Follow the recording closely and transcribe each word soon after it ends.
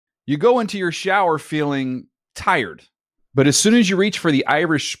You go into your shower feeling tired, but as soon as you reach for the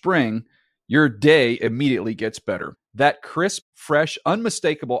Irish Spring, your day immediately gets better. That crisp, fresh,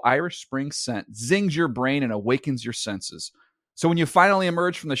 unmistakable Irish Spring scent zings your brain and awakens your senses. So when you finally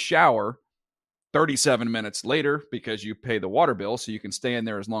emerge from the shower 37 minutes later, because you pay the water bill so you can stay in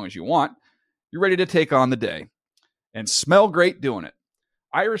there as long as you want, you're ready to take on the day and smell great doing it.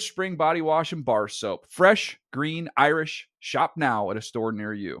 Irish Spring Body Wash and Bar Soap. Fresh, green, Irish. Shop now at a store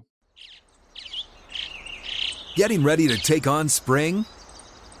near you. Getting ready to take on spring?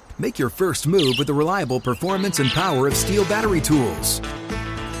 Make your first move with the reliable performance and power of Steel battery tools.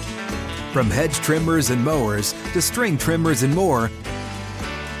 From hedge trimmers and mowers to string trimmers and more,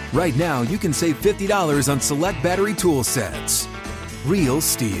 right now you can save $50 on select battery tool sets. Real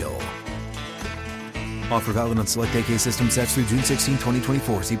Steel. Offer valid on select AK system sets through June 16,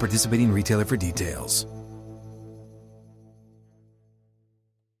 2024. See participating retailer for details.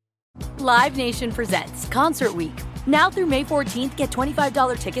 Live Nation presents Concert Week. Now through May 14th, get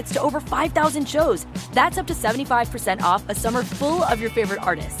 $25 tickets to over 5,000 shows. That's up to 75% off a summer full of your favorite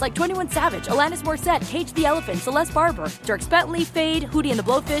artists like 21 Savage, Alanis Morissette, Cage the Elephant, Celeste Barber, Dierks Bentley, Fade, Hootie and the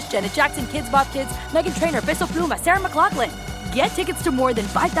Blowfish, Janet Jackson, Kidz Bop Kids, Meghan Trainor, Bissell Pluma, Sarah McLachlan. Get tickets to more than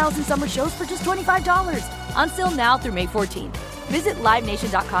 5,000 summer shows for just $25. Until now through May 14th. Visit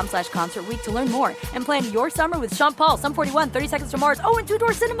LiveNation.com/Concert Week to learn more and plan your summer with Sean Paul, Sum 41, 30 Seconds to Mars, and Two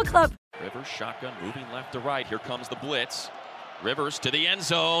Door Cinema Club. Rivers shotgun moving left to right. Here comes the blitz. Rivers to the end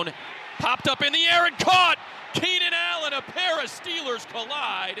zone. Popped up in the air and caught. Keenan Allen, a pair of Steelers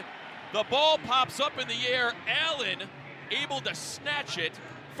collide. The ball pops up in the air. Allen able to snatch it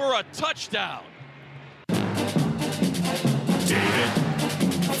for a touchdown. David.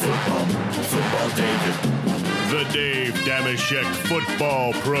 Football David. The Dave Dameshek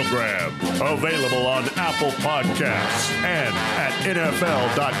Football Program. Available on Apple Podcasts and at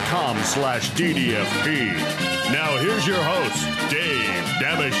NFL.com/DDFP. Now here's your host, Dave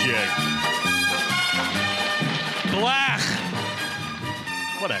Dameshek. Blach.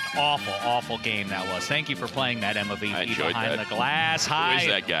 What an awful game that was. Thank you for playing that MVP behind the glass. Hi. Who is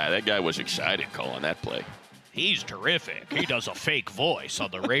that guy? That guy was excited calling that play. He's terrific. He does a fake voice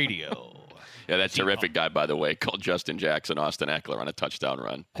on the radio. Yeah, that terrific guy, by the way, called Justin Jackson, Austin Eckler on a touchdown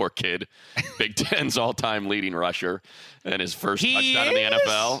run. Poor kid. Big Ten's all-time leading rusher and his first touchdown in the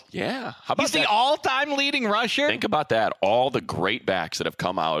NFL. Yeah. How about He's the all-time leading rusher? Think about that. All the great backs that have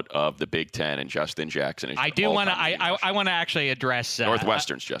come out of the Big Ten, and Justin Jackson is I want to actually address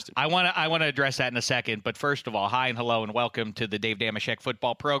Northwestern's Justin. I want to address that in a second, but first of all, hi and hello and welcome to the Dave Dameshek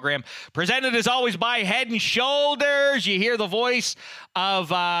Football Program, presented as always by Head and Shoulders. You hear the voice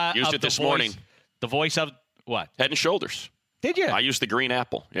of used it this morning. The voice of what? Head and Shoulders. Did you? I use the green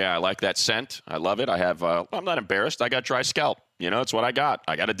apple. Yeah, I like that scent. I love it. I have. I'm not embarrassed. I got dry scalp. You know, it's what I got.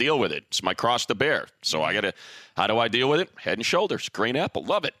 I got to deal with it. It's my cross to bear. So I got to. How do I deal with it? Head and Shoulders. Green apple.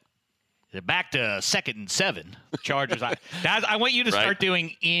 Love it. Back to 2nd and 7. Chargers. I want you to start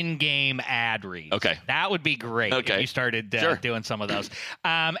doing in-game ad reads. Okay. That would be great if you started doing some of those.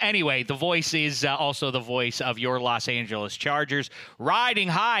 Anyway, the voice is also the voice of your Los Angeles Chargers, riding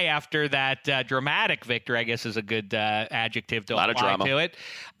high after that dramatic victory, I guess is a good adjective to apply to it,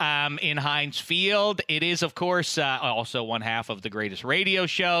 in Heinz Field. It is, of course, also one half of the greatest radio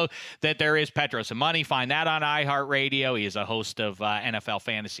show that there is, Petros and Money. Find that on iHeartRadio. He is a host of NFL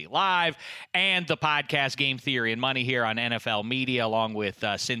Fantasy Live and the podcast Game Theory and Money here on NFL Media, along with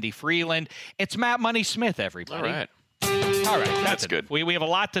Cindy Freeland. It's Matt Money Smith, everybody. All right. That's good. We have a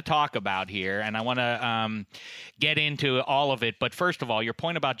lot to talk about here, and I want to get into all of it. But first of all, your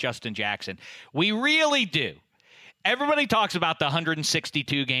point about Justin Jackson. We really do. Everybody talks about the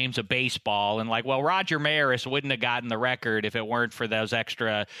 162 games of baseball and Roger Maris wouldn't have gotten the record if it weren't for those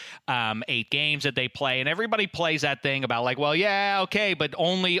extra 8 games that they play. And everybody plays that thing about but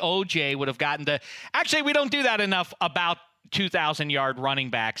only OJ would have gotten to – actually, we don't do that enough about 2,000-yard running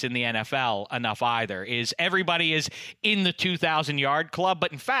backs in the NFL enough either. Is everybody is in the 2,000-yard club,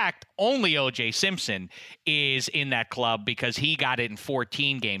 but in fact, only O.J. Simpson is in that club because he got it in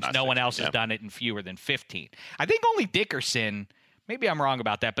 14 games. No one else has done it in fewer than 15. I think only Dickerson, maybe I'm wrong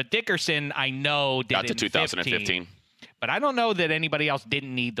about that, but Dickerson I know did got to it in 2015. But I don't know that anybody else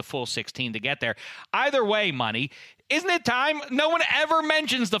didn't need the full 16 to get there. Either way, Money, isn't it time? No one ever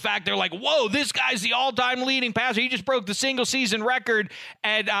mentions the fact they're like, whoa, this guy's the all-time leading passer. He just broke the single-season record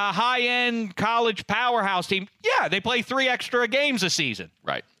at a high-end college powerhouse team. Yeah, they play 3 extra games a season.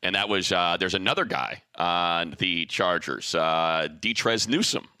 Right. And that was there's another guy on the Chargers, Detrez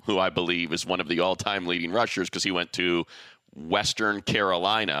Newsome, who I believe is one of the all-time leading rushers because he went to Western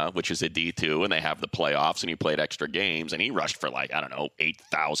Carolina, which is a D2, and they have the playoffs, and he played extra games, and he rushed for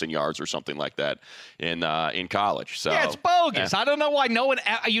 8,000 yards or something like that in college. So yeah, it's bogus. I don't know why no one.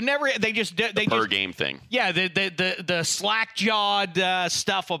 Per game thing. Yeah, the slack jawed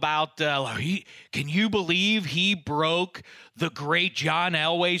stuff about can you believe he broke the great John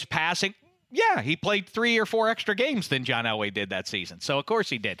Elway's passing? Yeah, he played 3 or 4 extra games than John Elway did that season. So, of course,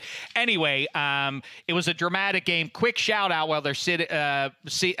 he did. Anyway, it was a dramatic game. Quick shout-out while they're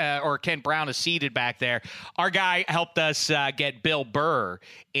Kent Brown is seated back there. Our guy helped us get Bill Burr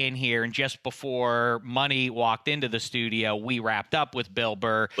in here, and just before Money walked into the studio, we wrapped up with Bill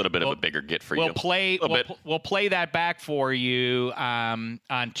Burr. A little bit of a bigger get for you. We'll play that back for you on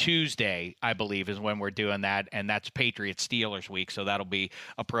Tuesday, I believe, is when we're doing that, and that's Patriots-Steelers week, so that'll be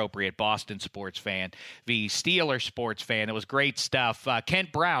appropriate. Boston sports fan, the Steelers sports fan. It was great stuff.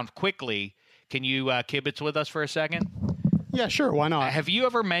 Kent Brown, quickly, can you kibitz with us for a second? Yeah, sure. Why not? Have you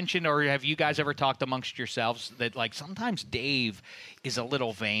ever mentioned, or have you guys ever talked amongst yourselves that sometimes Dave is a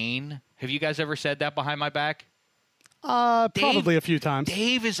little vain? Have you guys ever said that behind my back? Probably a few times.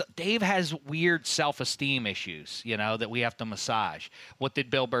 Dave has weird self-esteem issues, that we have to massage. What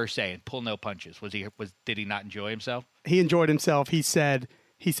did Bill Burr say? And pull no punches. Did he not enjoy himself? He enjoyed himself. He said.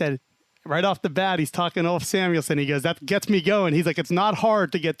 Right off the bat, he's talking off Samuelson. He goes, that gets me going. He's like, it's not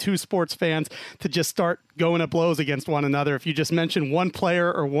hard to get 2 sports fans to just start going at blows against one another if you just mention one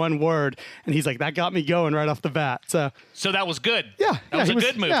player or one word. And he's like, that got me going right off the bat. So that was good. Yeah. That was a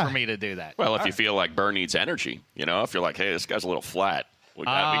good move for me to do that. Well, if you feel like Burr needs energy, if you're like, hey, this guy's a little flat. We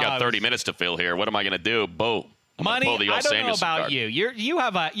got 30 minutes to fill here. What am I going to do? Boom. Money, I don't know about you. You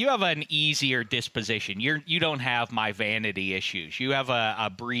have an easier disposition. You don't have my vanity issues. You have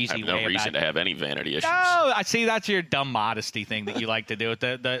a breezy way. I have no reason to have any vanity issues. No, I see that's your dumb modesty thing that you like to do.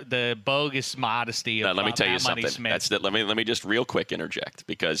 The bogus modesty of let me tell you something. Smith. Let me just real quick interject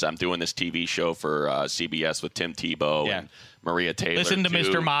because I'm doing this TV show for CBS with Tim Tebow and Maria Taylor. Listen to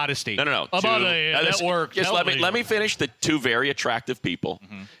Mr. Modesty. No. About a network. Just let me finish. The 2 very attractive people,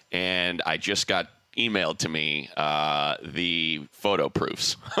 and I just got emailed to me the photo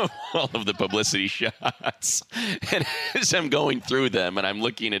proofs of all of the publicity shots. And as I'm going through them, and I'm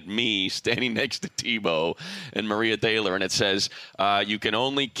looking at me standing next to Tebow and Maria Taylor, and it says, you can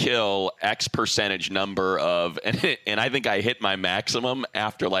only kill X percentage number of, and I think I hit my maximum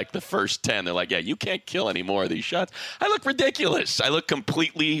after the first 10. They're like, yeah, you can't kill any more of these shots. I look ridiculous. I look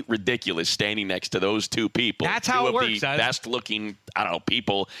completely ridiculous standing next to those 2 people. That's how it works. 2 of the best looking,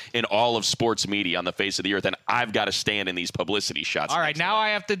 people in all of sports media on the face of the earth, and I've got to stand in these publicity shots. All right, now I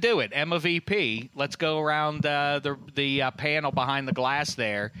have to do it. Emma VP, let's go around the panel behind the glass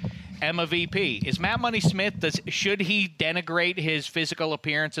there. Emma VP, is Matt Money Smith, should he denigrate his physical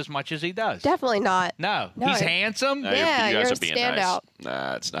appearance as much as he does? Definitely not. No. He's handsome? Yeah, you guys you're are being standout. Nice.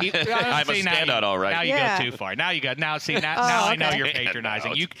 Nah, it's not. I'm a standout, all right. Now you go too far. Now I know you're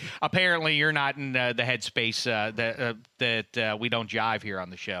patronizing. Apparently you're not in the headspace that we don't jive here on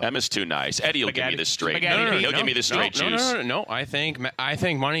the show. Emma's too nice. Eddie will give me the straight. He'll give me the straight juice. No. I think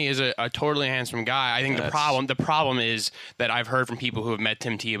Money is a totally handsome guy. I think the problem is that I've heard from people who have met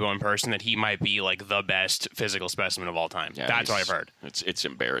Tim Tebow in person that he might be the best physical specimen of all time. Yeah, that's what I've heard. It's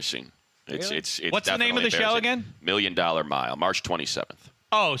embarrassing. Really? It's what's the name of the show again? $1 Million Mile, March 27th.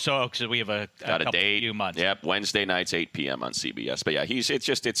 Oh, so we have a date. Few months. Yep, Wednesday nights, 8 p.m. on CBS. But yeah,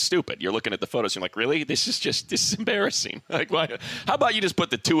 it's stupid. You're looking at the photos and you're like, really? This is embarrassing. Why? How about you just put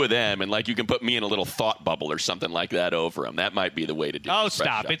the 2 of them and you can put me in a little thought bubble or something like that over them? That might be the way to do it. Oh,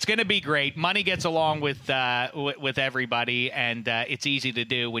 stop! It's going to be great. Money gets along with everybody, and it's easy to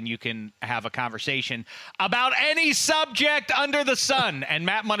do when you can have a conversation about any subject under the sun. And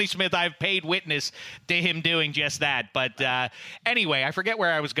Matt Money Smith, I've paid witness to him doing just that. But anyway, I forget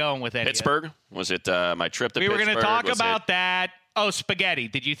where I was going with it. Pittsburgh? Was it my trip to Pittsburgh? We were going to talk about that. Oh, spaghetti.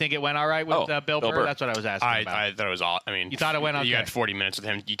 Did you think it went all right with Bill Burr? That's what I was asking about. I thought it was all. I mean, you thought it went okay? You had 40 minutes with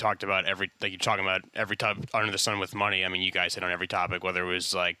him. You talked about every topic under the sun with Money. I mean, you guys hit on every topic, whether it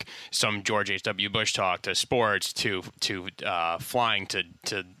was some George H.W. Bush talk to sports to flying to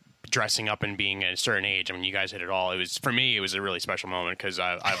dressing up and being at a certain age. I mean, you guys hit it all. For me, it was a really special moment because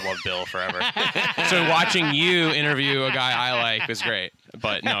I've loved Bill forever. So watching you interview a guy I like was great.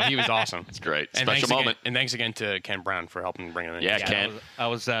 But no, he was awesome. It's great. And Special moment. And thanks again to Ken Brown for helping bring him in. Yeah, Ken. That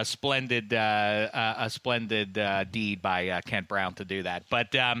was a splendid deed by Kent Brown to do that.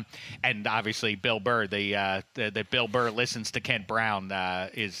 But and obviously Bill Burr, that Bill Burr listens to Kent Brown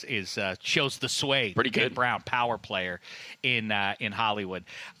is shows the sway. Pretty good. Kent Brown, power player in Hollywood.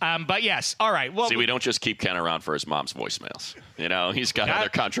 But yes, all right. Well, see, we don't just keep Ken around for his mom's voicemails. He's got other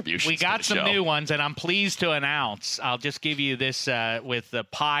contributions. We got to the some show. new ones, and I'm pleased to announce. I'll just give you this with the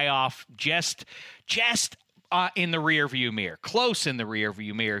pie off just in the rearview mirror, close in the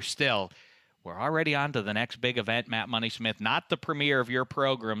rearview mirror still. We're already on to the next big event, Matt Money Smith, not the premiere of your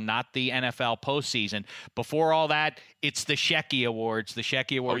program, not the NFL postseason. Before all that, it's the Shecky Awards. The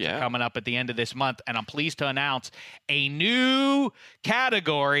Shecky Awards are coming up at the end of this month, and I'm pleased to announce a new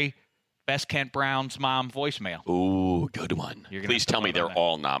category, Best Kent Brown's Mom Voicemail. Ooh, good one. Please tell me they're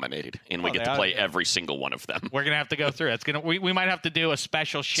all nominated, and we get to play every single one of them. We're going to have to go through it. We might have to do a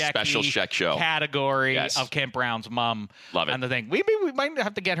special Sheck show category of Kent Brown's mom. Love it. On the thing. We might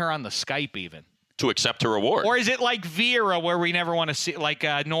have to get her on the Skype even. To accept her award. Or is it like Vera, where we never want to see, like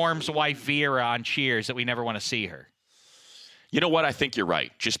Norm's wife Vera on Cheers, that we never want to see her? You know what? I think you're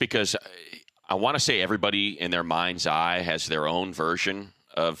right. Just because I want to say everybody in their mind's eye has their own version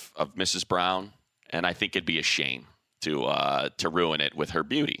of Mrs. Brown, and I think it'd be a shame to ruin it with her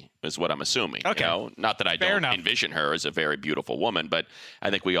beauty, is what I'm assuming. Okay. Not that I don't envision her as a very beautiful woman, but I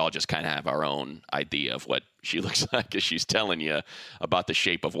think we all just kind of have our own idea of what she looks like as she's telling you about the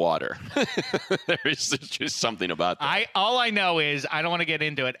shape of water. There's just something about that. All I know is, I don't want to get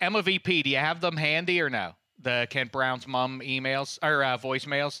into it. Emma VP, do you have them handy or no? The Kent Brown's mom emails or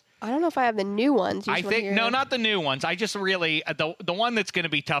voicemails? I don't know if I have the new ones. I think not the new ones. I just really the one that's going to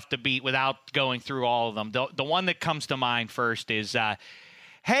be tough to beat without going through all of them. The one that comes to mind first is,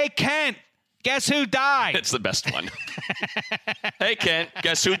 "Hey Kent, guess who died?" It's the best one. Hey Kent,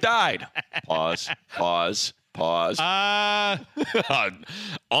 guess who died? Pause.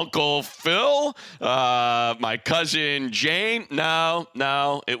 Uncle Phil, my cousin Jane.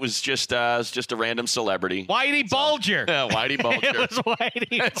 No, it was just a random celebrity. Whitey Bulger. Yeah, Whitey Bulger. It was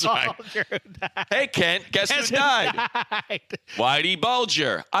Whitey Bulger. Right. Hey Kent, guess who died? Whitey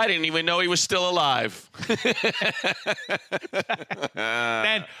Bulger. I didn't even know he was still alive.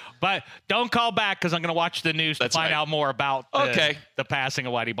 But don't call back, because I'm going to watch the news to find out more about the passing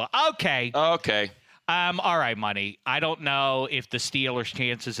of Whitey Bulger. Okay. All right, Money. I don't know if the Steelers'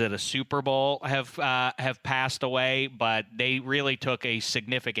 chances at a Super Bowl have passed away, but they really took a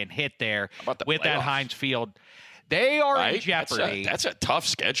significant hit there with that Heinz Field. They are in jeopardy. That's a tough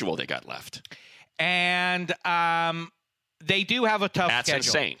schedule they got left. And they do have a tough schedule. Pats and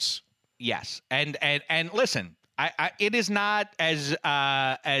Saints. Yes. And listen, it is not as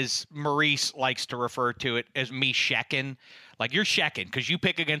Maurice likes to refer to it as me shecking. Like, you're shecking because you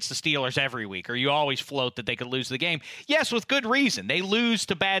pick against the Steelers every week, or you always float that they could lose the game. Yes, with good reason. They lose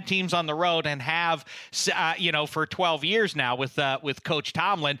to bad teams on the road and have, for 12 years now with Coach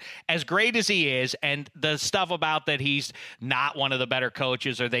Tomlin, as great as he is, and the stuff about that he's not one of the better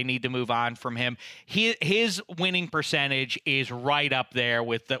coaches or they need to move on from him. His winning percentage is right up there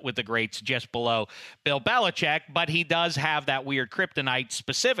with the greats, just below Bill Belichick, but he does have that weird kryptonite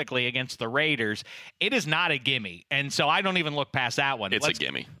specifically against the Raiders. It is not a gimme, and so I don't even look past that one. It's a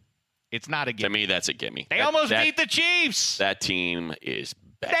gimme. It's not a gimme. To me, that's a gimme. They almost beat the Chiefs. That team is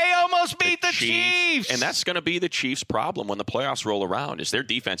bad. They almost beat the Chiefs. And that's going to be the Chiefs' problem when the playoffs roll around, is their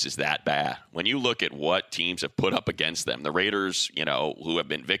defense is that bad. When you look at what teams have put up against them, the Raiders, who have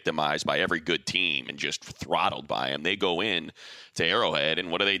been victimized by every good team and just throttled by them, they go in to Arrowhead,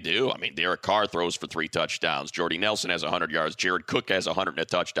 and what do? I mean, Derek Carr throws for 3 touchdowns. Jordy Nelson has 100 yards. Jared Cook has 100 and a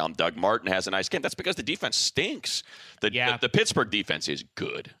touchdown. Doug Martin has a nice game. That's because the defense stinks. The Pittsburgh defense is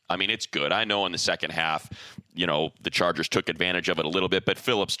good. I mean, it's good. I know in the second half, the Chargers took advantage of it a little bit, but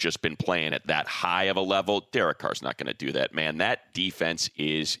Phillips just been playing at that high of a level. Derek Carr's not going to do that, man. That defense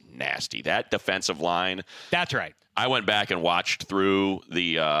is nasty. That defensive line. That's right. I went back and watched through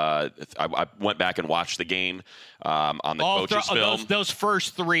the. I went back and watched the game on the coach's film. Those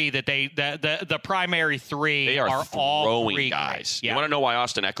first 3 that the primary 3 they are all throwing guys. Yeah. You want to know why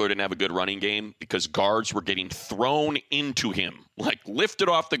Austin Eckler didn't have a good running game? Because guards were getting thrown into him, like lifted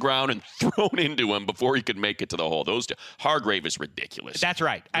off the ground and thrown into him before he could make it to the hole. Hargrave is ridiculous. That's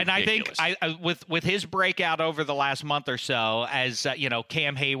right. Ridiculous. And I think with his breakout over the last month or so, as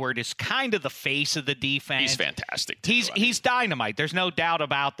Cam Hayward is kind of the face of the defense. He's fantastic. He's dynamite. There's no doubt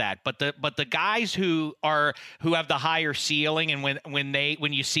about that. But the guys who have the higher ceiling, and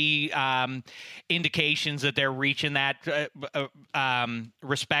when you see indications that they're reaching that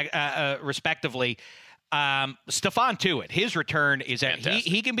respectively, Stephon Tuitt, his return is that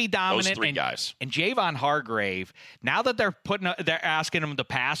he can be dominant. Those three guys. And Javon Hargrave, now that they're asking him to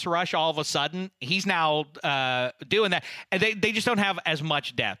pass rush, all of a sudden he's now doing that, and they just don't have as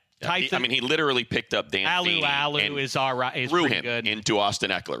much depth. Yeah, he literally picked up Dan Feeney and is all right. Is threw pretty him good. into Austin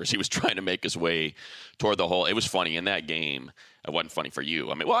Eckler as he was trying to make his way toward the hole. It was funny in that game. It wasn't funny for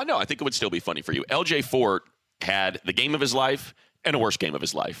you. No, I think it would still be funny for you. LJ Fort had the game of his life and a worst game of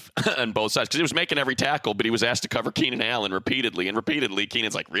his life on both sides because he was making every tackle, but he was asked to cover Keenan Allen repeatedly. And repeatedly,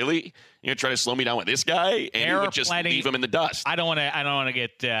 Keenan's like, really? You're going to try to slow me down with this guy? And he would just leave him in the dust. I don't want to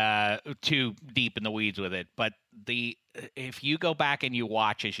get too deep in the weeds with it, but if you go back and you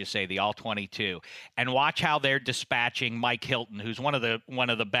watch, as you say, the All-22, and watch how they're dispatching Mike Hilton, who's one of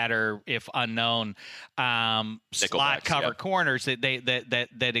the better, if unknown, slot cover corners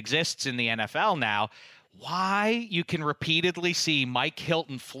that exists in the NFL now. Why you can repeatedly see Mike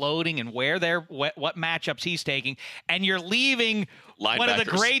Hilton floating and what matchups he's taking, and you're leaving one of the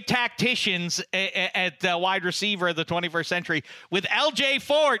great tacticians at wide receiver of the 21st century with LJ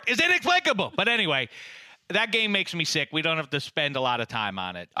Fort is inexplicable. But anyway, that game makes me sick. We don't have to spend a lot of time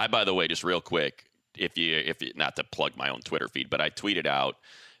on it. By the way, just real quick, if you not to plug my own Twitter feed, but I tweeted out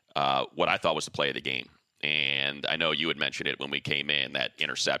what I thought was the play of the game. And I know you had mentioned it when we came in, that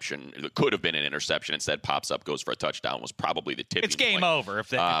interception, it could have been an interception, instead pops up, goes for a touchdown, was probably the tipping It's game point. over if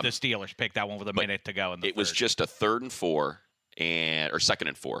the Steelers picked that one with a minute to go in the It was just a 3rd and 4, or 2nd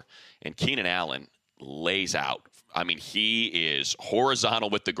and 4, and Keenan Allen lays out. He is horizontal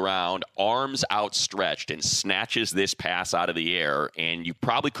with the ground, arms outstretched, and snatches this pass out of the air. And you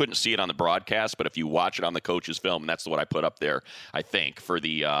probably couldn't see it on the broadcast, but if you watch it on the coach's film, and that's what I put up there, I think, for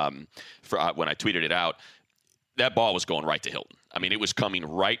when I tweeted it out, that ball was going right to Hilton. It was coming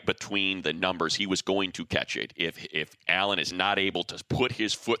right between the numbers. He was going to catch it. If Allen is not able to put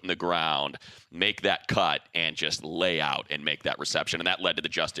his foot in the ground, make that cut, and just lay out and make that reception. And that led to the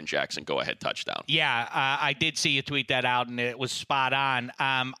Justin Jackson go-ahead touchdown. Yeah, I did see you tweet that out, and it was spot on.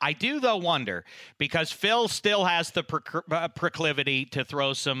 I do, though, wonder, because Phil still has the proclivity to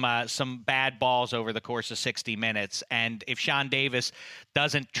throw some bad balls over the course of 60 minutes. And if Sean Davis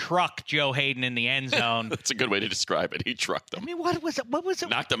doesn't truck Joe Hayden in the end zone. That's a good way to describe it. He trucked him. What was it?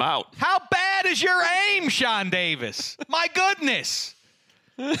 Knocked him out. How bad is your aim, Sean Davis? My goodness.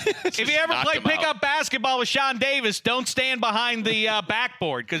 If you ever play pickup basketball with Sean Davis, don't stand behind the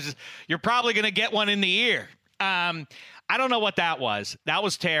backboard because you're probably going to get one in the ear. I don't know what that was. That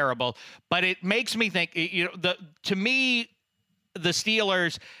was terrible. But it makes me think, to me, the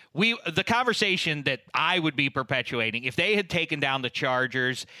Steelers, the conversation that I would be perpetuating, if they had taken down the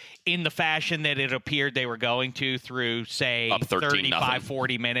Chargers in the fashion that it appeared they were going to through, say, 35,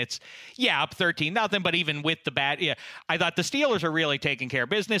 40 minutes. Yeah, up 13-0, but even with the bad, I thought the Steelers are really taking care of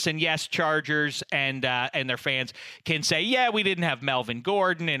business. And yes, Chargers and their fans can say, yeah, we didn't have Melvin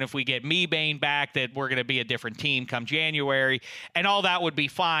Gordon, and if we get Mebane back, that we're going to be a different team come January, and all that would be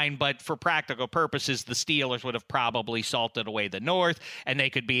fine. But for practical purposes, the Steelers would have probably salted away the North, and they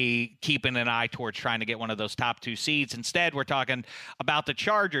could be keeping an eye towards trying to get one of those top 2 seeds. Instead, we're talking about the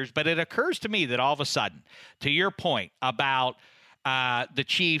Chargers. But it occurs to me that all of a sudden, to your point about the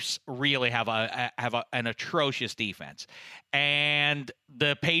Chiefs really have an atrocious defense, and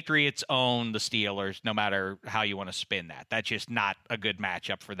the Patriots own the Steelers, no matter how you want to spin that. That's just not a good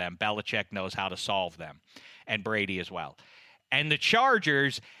matchup for them. Belichick knows how to solve them, and Brady as well. And the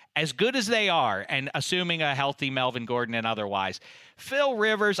Chargers, as good as they are, and assuming a healthy Melvin Gordon and otherwise, Phil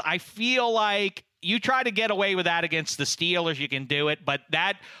Rivers, I feel like you try to get away with that against the Steelers, you can do it, but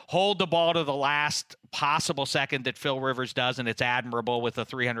that hold the ball to the last possible second that Phil Rivers does, and it's admirable with a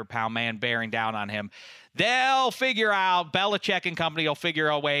 300-pound man bearing down on him. They'll figure out, Belichick and company will figure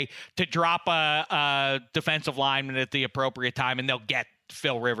a way to drop a defensive lineman at the appropriate time, and they'll get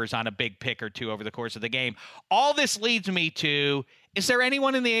Phil Rivers on a big pick or two over the course of the game. All this leads me to, is there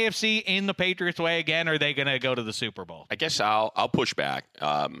anyone in the AFC in the Patriots way again, or are they going to go to the Super Bowl? I guess I'll push back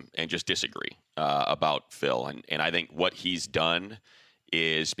and just disagree about Phil. And I think what he's done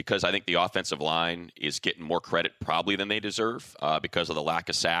is, because I think the offensive line is getting more credit probably than they deserve because of the lack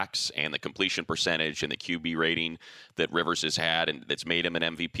of sacks and the completion percentage and the QB rating that Rivers has had and that's made him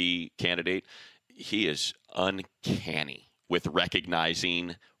an MVP candidate. He is uncanny with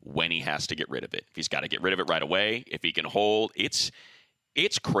recognizing when he has to get rid of it. If he's got to get rid of it right away, if he can hold, it's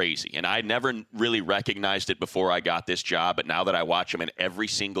crazy. And I never really recognized it before I got this job, but now that I watch him in every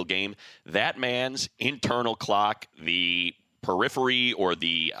single game, that man's internal clock, the periphery or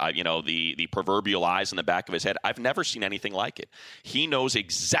the proverbial eyes in the back of his head, I've never seen anything like it. He knows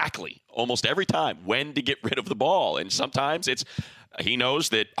exactly, almost every time, when to get rid of the ball. And sometimes it's He knows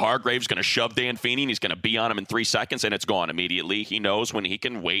that Hargrave's going to shove Dan Feeney, and he's going to be on him in 3 seconds, and it's gone immediately. He knows when he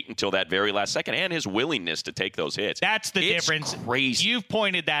can wait until that very last second, and his willingness to take those hits. That's the difference. Crazy. You've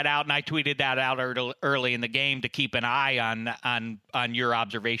pointed that out, and I tweeted that out early in the game to keep an eye on your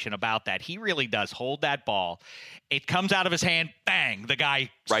observation about that. He really does hold that ball. It comes out of his hand, bang, the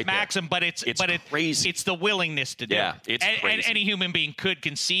guy smacks him, but it's crazy. It's the willingness to do it. It's crazy. And any human being could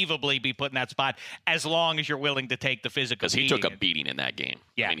conceivably be put in that spot as long as you're willing to take the physical because he took a beating in that game.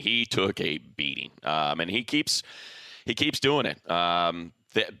 Yeah. I mean, he took a beating, and he keeps doing it.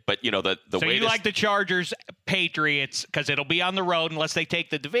 But you know the so way you like the Chargers Patriots because it'll be on the road unless they take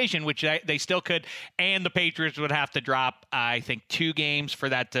the division, which they still could, and the Patriots would have to drop I think 2 games for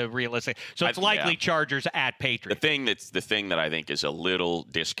that to realistic. So it's likely Chargers at Patriots. The thing that I think is a little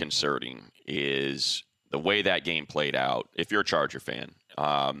disconcerting is the way that game played out. If you're a Charger fan,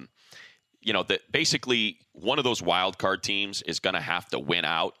 you know that basically one of those wild card teams is going to have to win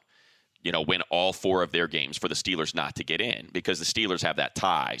out. You know, win all 4 of their games for the Steelers not to get in because the Steelers have that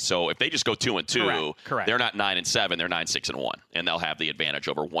tie. So if they just go 2-2, Correct. They're not 9-7, they're 9-6-1, and they'll have the advantage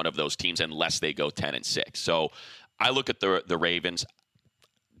over one of those teams unless they go 10-6. So I look at the Ravens.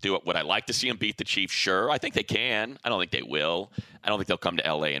 Would I like to see them beat the Chiefs? Sure, I think they can. I don't think they will. I don't think they'll come to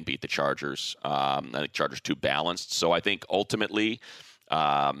L.A. and beat the Chargers. I think Chargers too balanced. So I think ultimately,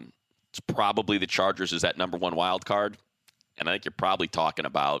 it's probably the Chargers is that number 1 wild card. And I think you're probably talking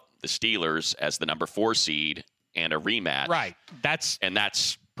about the Steelers as the number 4 seed and a rematch. Right. That's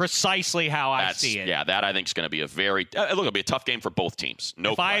precisely how I see it. Yeah, that I think is going to be it'll be a tough game for both teams.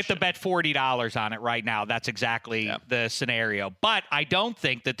 No question. If I had to bet $40 on it right now, that's exactly the scenario. But I don't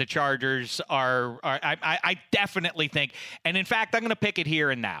think that the Chargers are I definitely think, and in fact, I'm going to pick it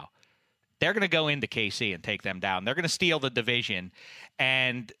here and now. They're going to go into KC and take them down. They're going to steal the division,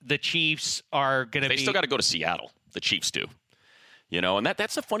 and the Chiefs are going to They still got to go to Seattle. The Chiefs do. You know, and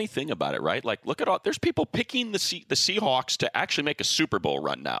that's the funny thing about it, right? Like, look at there's people picking the Seahawks to actually make a Super Bowl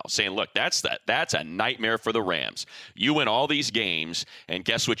run now, saying, look, that's a nightmare for the Rams. You win all these games, and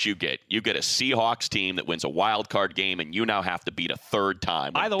guess what you get? You get a Seahawks team that wins a wild card game, and you now have to beat a 3rd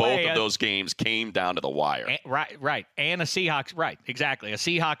time. By the both way, of those games came down to the wire. Right. And a Seahawks, right, exactly. A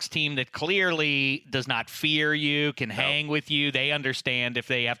Seahawks team that clearly does not fear you, can hang with you. They understand if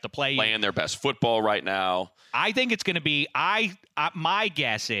they have to play you. Playing their best football right now. I think it's going to be my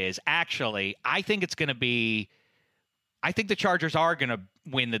guess is actually I think it's going to be I think the Chargers are going to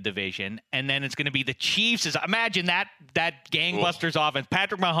win the division, and then it's going to be the Chiefs. Imagine that gangbusters offense.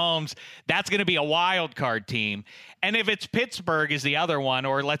 Patrick Mahomes, that's going to be a wild card team. And if it's Pittsburgh is the other one,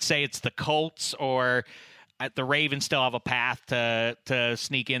 or let's say it's the Colts or the Ravens still have a path to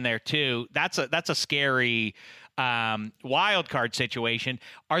sneak in there too. That's a scary wild card situation.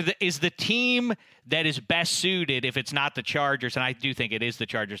 Is the team that is best suited, if it's not the Chargers, and I do think it is the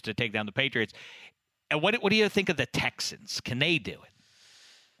Chargers, to take down the Patriots? And what do you think of the Texans? Can they do it?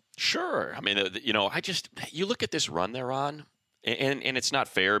 Sure. I mean, you look at this run they're on, and it's not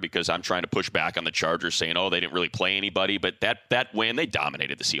fair because I'm trying to push back on the Chargers saying, oh, they didn't really play anybody. But that win, they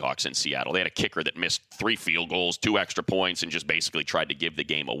dominated the Seahawks in Seattle. They had a kicker that missed 3 field goals, 2 extra points, and just basically tried to give the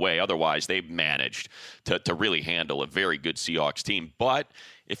game away. Otherwise, they managed to really handle a very good Seahawks team. But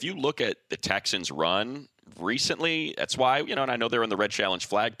if you look at the Texans' run recently, that's why, and I know they're in the Red Challenge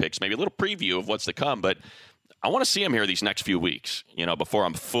flag picks, maybe a little preview of what's to come, but I want to see him here these next few weeks, before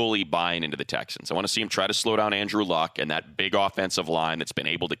I'm fully buying into the Texans. I want to see him try to slow down Andrew Luck and that big offensive line that's been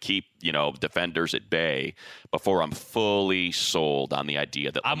able to keep, defenders at bay before I'm fully sold on the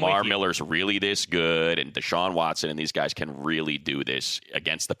idea that Lamar Miller's really this good and Deshaun Watson and these guys can really do this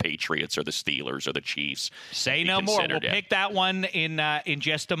against the Patriots or the Steelers or the Chiefs. Say no more. We'll pick that one in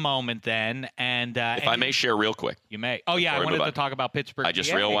just a moment then. And if I may share real quick. You may. Oh, yeah, I wanted to talk to Pittsburgh. I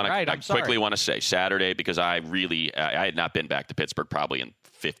just quickly want to say Saturday, because I had not been back to Pittsburgh probably in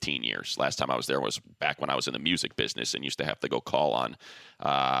 15 years. Last time I was there was back when I was in the music business and used to have to go call on,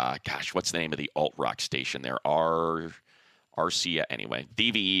 what's the name of the alt rock station there? RCA, anyway.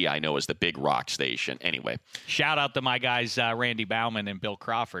 DVE, I know, is the big rock station. Anyway. Shout out to my guys, Randy Bauman and Bill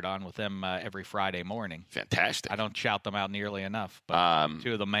Crawford, on with them every Friday morning. Fantastic. I don't shout them out nearly enough, but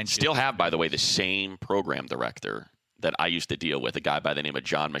 2 of them mentioned. Still have, by the way, the same program director that I used to deal with, a guy by the name of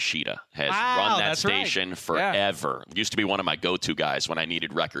John Machida, has run that station forever. Yeah. Used to be one of my go-to guys when I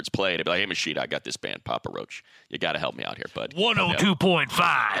needed records played. I'd be like, hey, Machida, I got this band, Papa Roach. You got to help me out here, bud. 102.5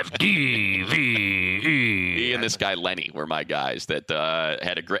 DVE. He and this guy, Lenny, were my guys that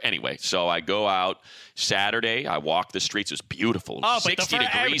had a great... Anyway, so I go out Saturday. I walk the streets. It was beautiful. It was 60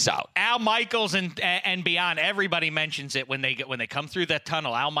 degrees out. Al Michaels and beyond, everybody mentions it when they come through that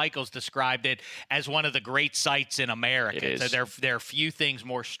tunnel. Al Michaels described it as one of the great sights in America. America. It is. So there are few things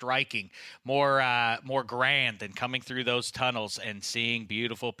more striking, more grand than coming through those tunnels and seeing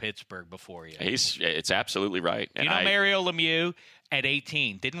beautiful Pittsburgh before you. It's absolutely right. And Mario Lemieux at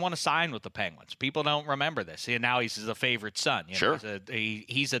 18 didn't want to sign with the Penguins. People don't remember this. And now he's a favorite son. Sure.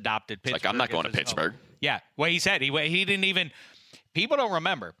 He's adopted Pittsburgh. Like, I'm not going to Pittsburgh. Home. Yeah. Well, he said he didn't even – people don't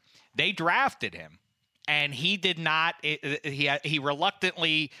remember. They drafted him. And he did not. He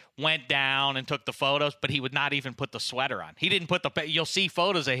reluctantly went down and took the photos, but he would not even put the sweater on. He didn't put the. You'll see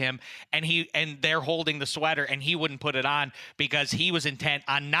photos of him, and they're holding the sweater, and he wouldn't put it on because he was intent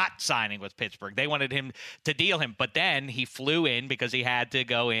on not signing with Pittsburgh. They wanted him to deal him, but then he flew in because he had to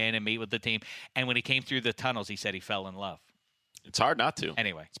go in and meet with the team. And when he came through the tunnels, he said he fell in love. It's hard not to.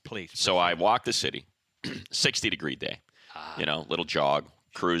 Anyway, please. So I walked the city, 60-degree day. Little jog.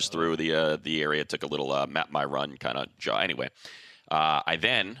 Cruised through the area, took a little map my run kind of jog. Anyway, I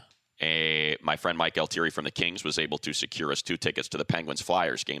then, my friend Mike Altieri from the Kings was able to secure us 2 tickets to the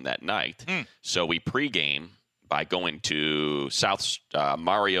Penguins-Flyers game that night. So we pregame by going to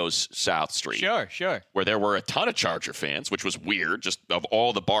Mario's South Street. Sure. Where there were a ton of Charger fans, which was weird. Just of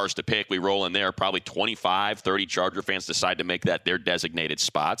all the bars to pick, we roll in there. Probably 25, 30 Charger fans decide to make that their designated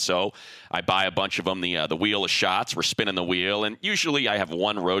spot. So I buy a bunch of them the wheel of shots. We're spinning the wheel. And usually I have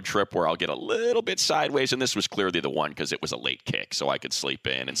one road trip where I'll get a little bit sideways. And this was clearly the one because it was a late kick. So I could sleep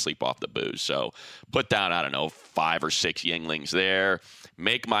in and sleep off the booze. So put down, 5 or 6 Yinglings there.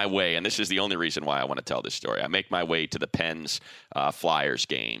 Make my way, and this is the only reason why I want to tell this story. I make my way to the Pens Flyers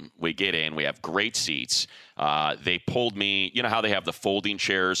game. We get in. We have great seats. They pulled me. You know how they have the folding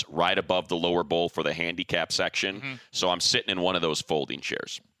chairs right above the lower bowl for the handicap section? Mm-hmm. So I'm sitting in one of those folding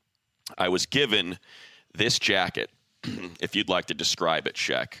chairs. I was given this jacket, if you'd like to describe it,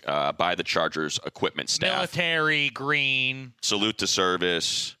 Sheck, by the Chargers equipment staff. Military green. Salute to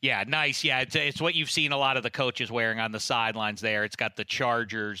service. Yeah, nice. Yeah, it's what you've seen a lot of the coaches wearing on the sidelines there. It's got the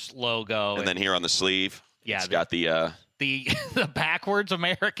Chargers logo. And then here on the sleeve, it's got the backwards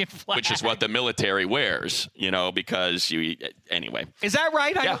American flag. Which is what the military wears, because anyway. Is that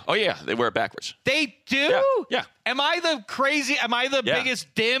right? Yeah. They wear it backwards. They do? Yeah. Am I the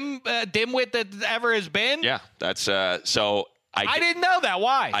biggest dimwit that ever has been? Yeah. That's so I didn't know that.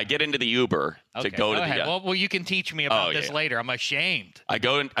 Why? I get into the Uber to go to the well, you can teach me about this later. I'm ashamed. I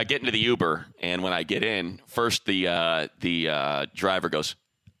get into the Uber, and when I get in, first the driver goes,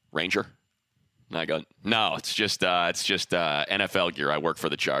 "Ranger?" And I go, "No, it's just NFL gear. I work for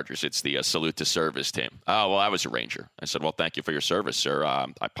the Chargers. It's the salute to service team." "Oh, well, I was a Ranger." I said, "Well, thank you for your service, sir. I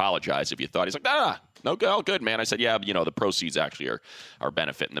apologize if you thought." He's like, "No, all good, man." I said, "Yeah, the proceeds actually are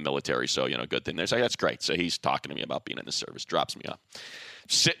benefiting the military, so good thing." They're like, "That's great." So he's talking to me about being in the service, drops me off.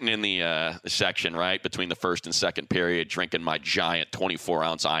 Sitting in the section right between the first and second period, drinking my giant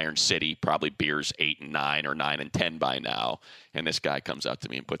 24-ounce Iron City, probably beers 8 and 9 or 9 and 10 by now. And this guy comes up to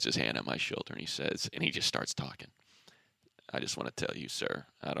me and puts his hand on my shoulder, and he says, and he just starts talking. "I just want to tell you, sir,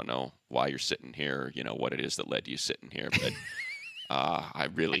 I don't know why you're sitting here, what it is that led you sitting here, but I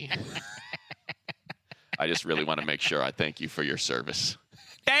just really want to make sure I thank you for your service."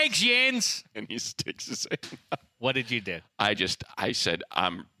 Thanks, Jens. And he sticks his hand out. What did you do? I said,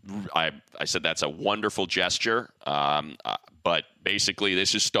 I said, "That's a wonderful gesture. But basically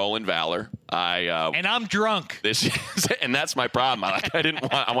this is stolen valor. And I'm drunk." And that's my problem.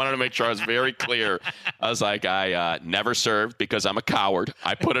 I wanted to make sure I was very clear. I was like, I never served because I'm a coward.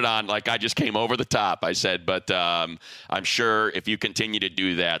 I put it on like I just came over the top. I said, but I'm sure if you continue to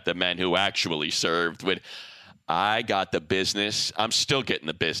do that, the men who actually served would. I got the business. I'm still getting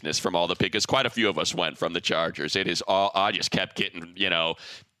the business from all the because quite a few of us went from the Chargers. It is all. I just kept getting,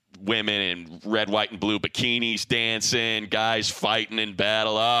 women in red, white, and blue bikinis dancing, guys fighting in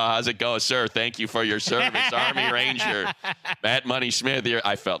battle. "Oh, how's it go, sir? Thank you for your service, Army Ranger." Matt Money Smith here.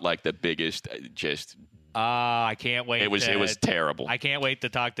 I felt like the biggest. I can't wait. It was terrible. I can't wait to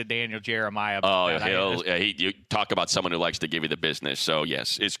talk to Daniel Jeremiah about that. You talk about someone who likes to give you the business. So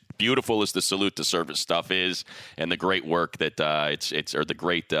yes, it's beautiful as the salute to service stuff is, and the great work that or the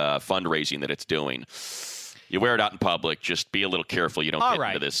great fundraising that it's doing. You wear it out in public. Just be a little careful. You don't get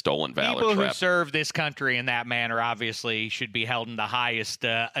into this stolen valor trap. People who serve this country in that manner obviously should be held in the highest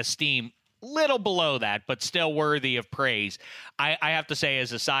esteem. Little below that, but still worthy of praise. I have to say,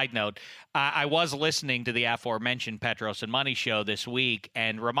 as a side note, I was listening to the aforementioned Petros and Money show this week,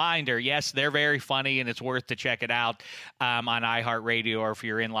 and reminder, yes, they're very funny, and it's worth to check it out on iHeartRadio or if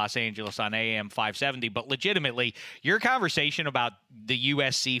you're in Los Angeles on AM 570. But legitimately, your conversation about the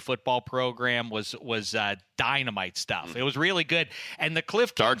USC football program was dynamite stuff. It was really good. And the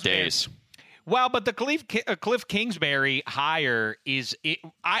Cliff Dark days. Well, but the Cliff Kingsbury hire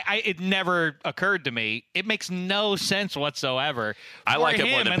it never occurred to me. It makes no sense whatsoever. I like it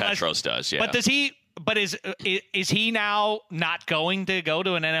more than Petros does. Yeah, but does he? But is he now not going to go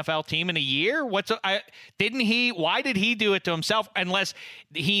to an NFL team in a year? Why did he do it to himself unless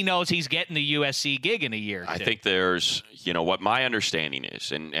he knows he's getting the USC gig in a year? I think there's, what my understanding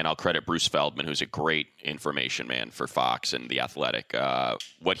is, and I'll credit Bruce Feldman, who's a great information man for Fox and The Athletic.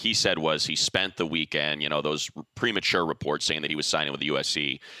 What he said was he spent the weekend, those premature reports saying that he was signing with the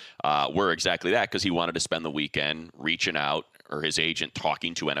USC were exactly that, because he wanted to spend the weekend reaching out, or his agent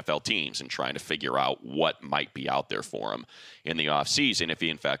talking to NFL teams and trying to figure out what might be out there for him in the offseason if he,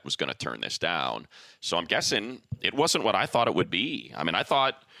 in fact, was going to turn this down. So I'm guessing it wasn't what I thought it would be. I mean, I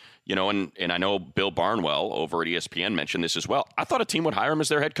thought, and I know Bill Barnwell over at ESPN mentioned this as well. I thought a team would hire him as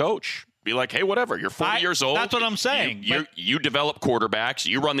their head coach. Be like, hey, whatever, you're 40 years old. That's what I'm saying. You develop quarterbacks.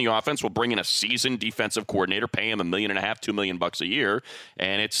 You run the offense. We'll bring in a seasoned defensive coordinator, pay him $1.5 million, $2 million a year,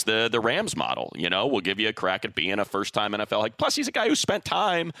 and it's the Rams model. We'll give you a crack at being a first-time NFL. Plus, he's a guy who spent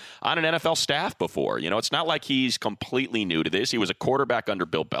time on an NFL staff before. It's not like he's completely new to this. He was a quarterback under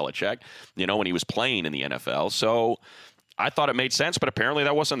Bill Belichick, when he was playing in the NFL. So I thought it made sense, but apparently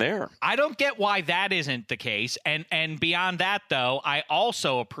that wasn't there. I don't get why that isn't the case. And beyond that, though, I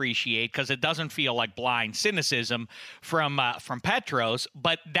also appreciate, because it doesn't feel like blind cynicism from Petros,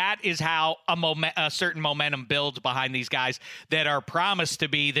 but that is how a certain momentum builds behind these guys that are promised to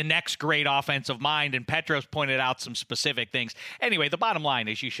be the next great offensive mind. And Petros pointed out some specific things. Anyway, the bottom line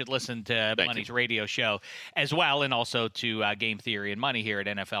is you should listen to Money's radio show as well, and also to Game Theory and Money here at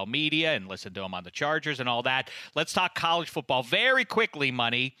NFL Media, and listen to him on the Chargers and all that. Let's talk college football very quickly.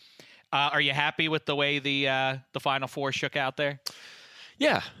 Money, are you happy with the way the Final Four shook out there?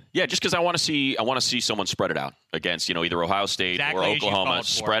 Yeah, just because I want to see someone spread it out against either Ohio State or Oklahoma,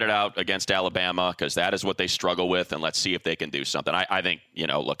 spread it out against Alabama, because that is what they struggle with, and let's see if they can do something. I think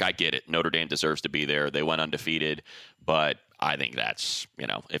look, I get it. Notre Dame deserves to be there. They went undefeated, but I think that's,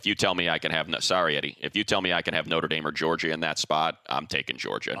 if you tell me I can have, sorry, Eddie, if you tell me I can have Notre Dame or Georgia in that spot, I'm taking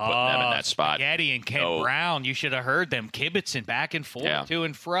Georgia and putting them in that spot. Spaghetti and Ken Brown, you should have heard them kibitzing back and forth, to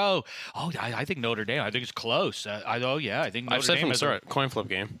and fro. Oh, I think Notre Dame, I think it's close. I think Notre Dame is a coin flip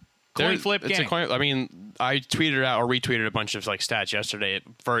game. Coin flip game. I tweeted out or retweeted a bunch of stats yesterday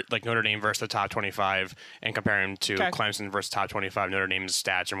for Notre Dame versus the top 25 and comparing them to Clemson versus top 25. Notre Dame's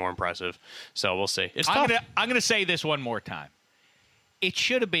stats are more impressive. So we'll see. It's tough. I'm going to say this one more time. It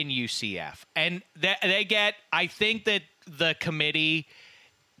should have been UCF. And they get, I think that the committee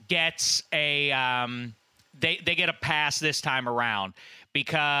gets they get a pass this time around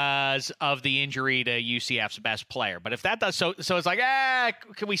because of the injury to UCF's best player. But if that does so it's like,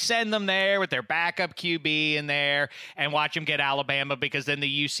 can we send them there with their backup QB in there and watch them get Alabama? Because then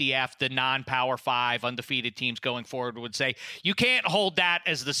the UCF, the non-Power 5 undefeated teams going forward, would say you can't hold that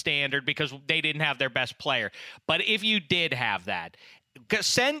as the standard because they didn't have their best player. But if you did have that,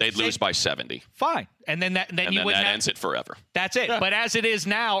 they'd lose by 70. Fine, and then that ends it forever. That's it. Yeah. But as it is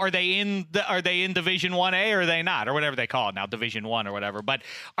now, are they in Division 1A or are they not, or whatever they call it now, Division 1 or whatever? But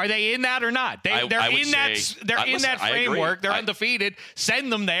are they in that or not? They're in that framework. They're undefeated. Send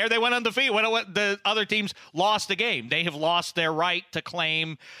them there. They went undefeated. What the other teams lost the game. They have lost their right to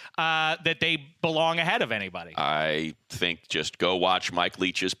claim that they belong ahead of anybody. I think just go watch Mike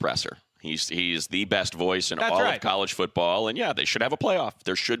Leach's presser. He's the best voice in all of college football, and they should have a playoff.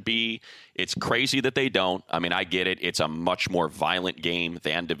 There should be. It's crazy that they don't. I mean, I get it. It's a much more violent game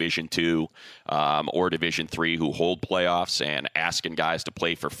than Division II or Division III, who hold playoffs, and asking guys to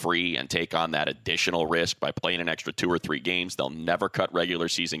play for free and take on that additional risk by playing an extra 2 or 3 games. They'll never cut regular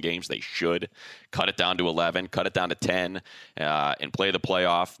season games. They should cut it down to 11, cut it down to 10, and play the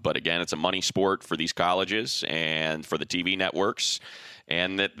playoff. But again, it's a money sport for these colleges and for the TV networks.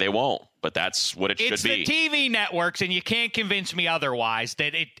 And that they won't, but that's what it should be. It's the TV networks, and you can't convince me otherwise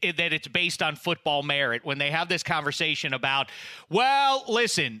that it's based on football merit when they have this conversation about, well,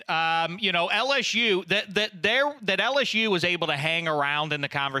 listen, LSU that LSU was able to hang around in the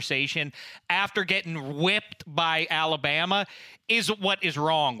conversation after getting whipped by Alabama is what is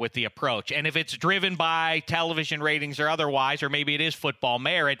wrong with the approach. And if it's driven by television ratings or otherwise, or maybe it is football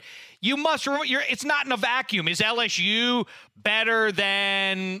merit, you must remember, it's not in a vacuum. Is LSU better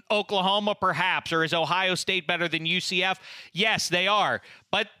than Oklahoma, perhaps? Or is Ohio State better than UCF? Yes, they are.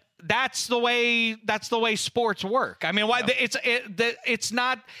 But that's the way sports work. I mean, why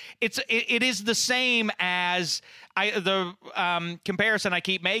it is the same as the comparison I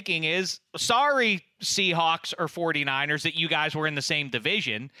keep making is, sorry, Seahawks or 49ers, that you guys were in the same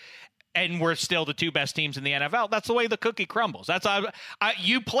division and we're still the 2 best teams in the NFL. That's the way the cookie crumbles. That's how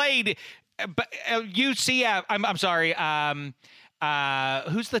you played. but UCF. I'm sorry.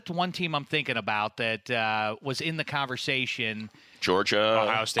 Who's the one team I'm thinking about that was in the conversation? Georgia.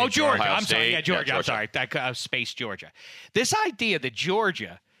 Ohio State. Oh, Georgia. Ohio I'm sorry. State. Yeah, Georgia. Yeah, I'm sorry. I spaced Georgia. This idea that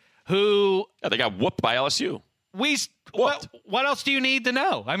Georgia, who they got whooped by LSU. What else do you need to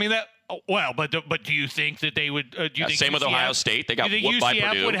know? I mean, but do you think that they would? Do you think same UCF, with Ohio State? They got do you whooped think by UCF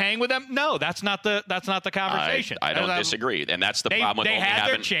Purdue. would hang with them? No, that's not the conversation. I don't disagree, and that's the They problem with they only had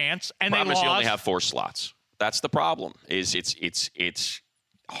having. their chance, and they problem is lost. you only have 4 slots. That's the problem. Is it's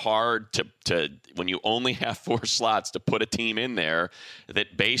hard to when you only have 4 slots to put a team in there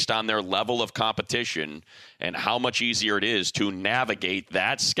that based on their level of competition and how much easier it is to navigate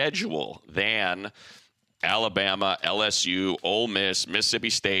that schedule than Alabama, LSU, Ole Miss,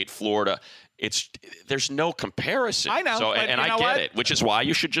 Mississippi State, Florida. There's no comparison. I know, So, but and you I know get what? it, which is why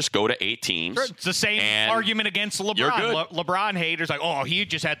you should just go to 8 teams. It's the same and argument against LeBron. you're good. LeBron haters like, oh, he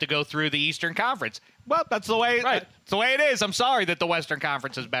just had to go through the Eastern Conference. Well, that's the way. Right. That's the way it is. I'm sorry that the Western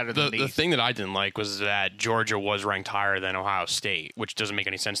Conference is better than the The East. thing that I didn't like was that Georgia was ranked higher than Ohio State, which doesn't make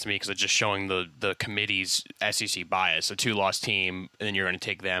any sense to me because it's just showing the committee's SEC bias. A 2-loss team, and then you're going to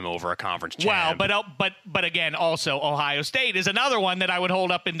take them over a conference champ. Well, but again, also Ohio State is another one that I would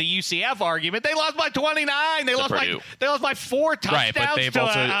hold up in the UCF argument. They lost by 29. They lost Purdue. by 4 touchdowns right, but they've to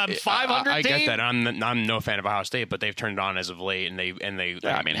also a 500 I team. get that. I'm no fan of Ohio State, but they've turned it on as of late, and they.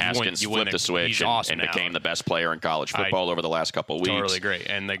 Yeah, I mean, Haskins flipped the switch he's and, awesome and now. became the best player in college football over the last couple of weeks. Totally great,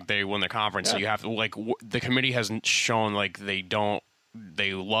 and they won the conference. So you have the committee hasn't shown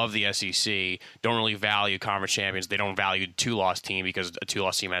they love the SEC, don't really value conference champions. They don't value 2-loss team because a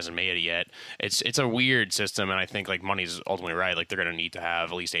 2-loss team hasn't made it yet. It's a weird system, and I think money's ultimately right. They're going to need to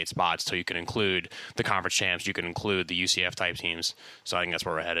have at least 8 spots so you can include the conference champs, you can include the UCF type teams. So I think that's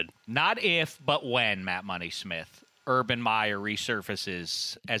where we're headed. Not if, but when, Matt Money Smith, Urban Meyer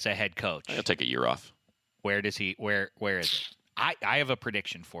resurfaces as a head coach. He'll take a year off. Where is it? I have a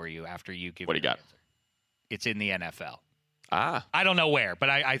prediction for you after you give. What do you got? Answer. It's in the NFL. I don't know where, but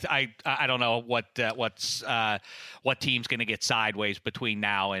I don't know what team's going to get sideways between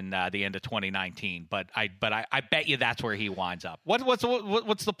now and the end of 2019. But I bet you that's where he winds up.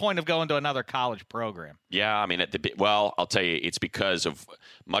 What's the point of going to another college program? Yeah, I mean, I'll tell you, it's because of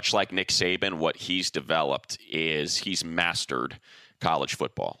much like Nick Saban, what he's developed is he's mastered college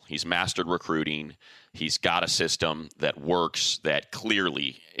football. He's mastered recruiting. He's got a system that works, that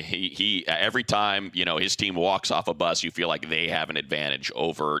clearly he every time, his team walks off a bus, you feel like they have an advantage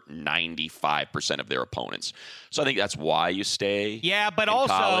over 95% of their opponents. So I think that's why you stay. Yeah, but in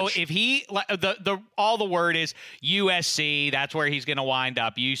also college. if he all the word is USC, that's where he's going to wind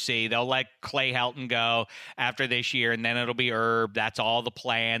up. UC, they'll let Clay Helton go after this year, and then it'll be Herb. That's all the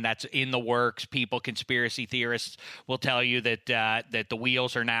plan. That's in the works. Conspiracy theorists will tell you that the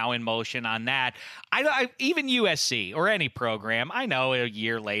wheels are now in motion on that. Even USC or any program, I know a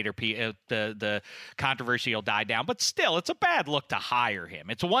year later the controversy will die down, but still, it's a bad look to hire him.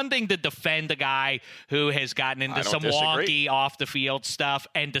 It's one thing to defend a guy who has gotten into some wonky off the field stuff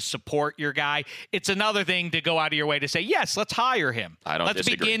and to support your guy. It's another thing to go out of your way to say, yes, let's hire him. Let's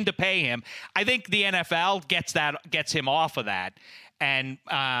begin to pay him. I think the NFL gets him off of that. And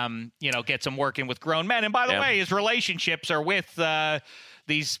gets him working with grown men. And by the way, his relationships are with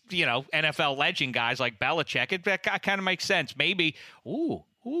these, NFL legend guys like Belichick. It kind of makes sense. Maybe,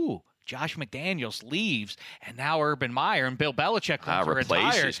 Josh McDaniels leaves, and now Urban Meyer and Bill Belichick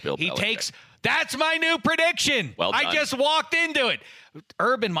replaces Bill Belichick. That's my new prediction. Well done. I just walked into it.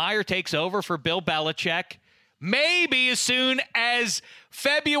 Urban Meyer takes over for Bill Belichick. Maybe as soon as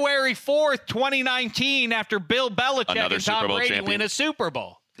February 4th, 2019, after Bill Belichick and Tom Brady win a Super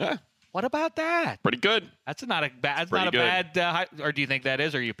Bowl. Yeah. What about that? Pretty good. That's not a bad. Or do you think that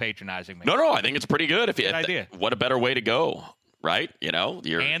is? Or are you patronizing me? No. I think it's pretty good. Good idea. What a better way to go, right?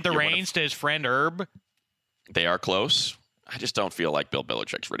 And the reins to his friend Herb. They are close. I just don't feel like Bill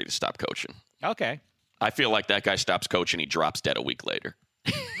Belichick's ready to stop coaching. Okay. I feel like that guy stops coaching, he drops dead a week later.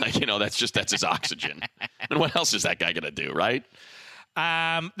 That's his oxygen. And what else is that guy going to do, right?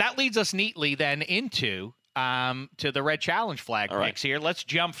 That leads us neatly then into to the Red Challenge flag picks here. Let's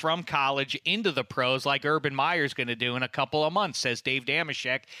jump from college into the pros like Urban Meyer's going to do in a couple of months, says Dave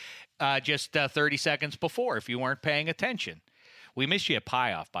Dameshek just 30 seconds before, if you weren't paying attention. We missed you at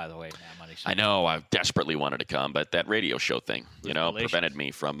Pie Off, by the way, Matt Money. I know. I desperately wanted to come, but that radio show thing, prevented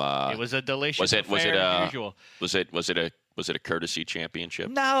me from. It was a delicious affair, usual. Was it a courtesy championship?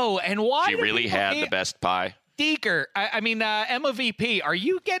 No, and why? She really had the best pie. Deeker, Emma VP, are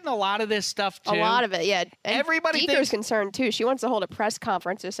you getting a lot of this stuff too? A lot of it, yeah. And Everybody Deeker's thinks concerned too. She wants to hold a press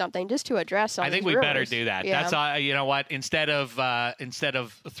conference or something just to address all I think these we better rumors. do that. Yeah. That's you know what? Instead of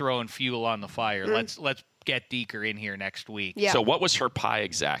throwing fuel on the fire, let's get Deeker in here next week. Yeah. So what was her pie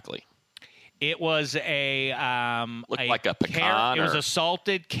exactly? It was Looked like a pecan. It was or- a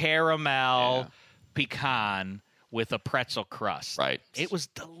salted caramel pecan with a pretzel crust. Right. It was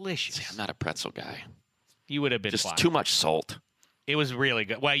delicious. See, I'm not a pretzel guy. You would have been Just fine. too much salt. It was really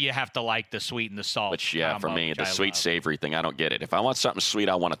good. Well, you have to like the sweet and the salt. Which, yeah, for combo, me, which the I sweet love. savory thing, I don't get it. If I want something sweet,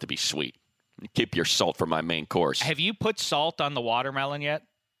 I want it to be sweet. Keep your salt for my main course. Have you put salt on the watermelon yet?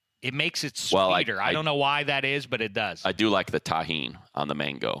 It makes it sweeter. Well, I don't know why that is, but it does. I do like the tahini on the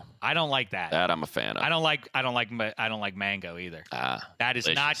mango. I don't like that. That I'm a fan of. I don't like mango either. That is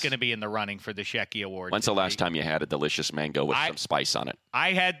not delicious. going to be in the running for the Shecky Award. When's the last time you had a delicious mango with some spice on it?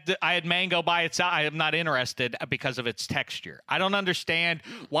 I had mango by itself. I am not interested because of its texture. I don't understand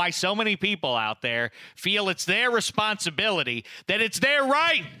why so many people out there feel it's their responsibility, that it's their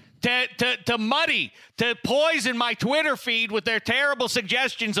right to muddy, to poison my Twitter feed with their terrible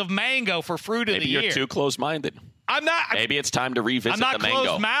suggestions of mango for fruit of Maybe the year. you're too close-minded. I'm not. Maybe it's time to revisit I'm not the mango.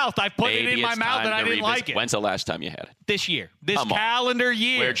 closed-mouthed. I put it Maybe in my it's mouth time and I to didn't revisit. like it. When's the last time you had it? This year. This Come on. calendar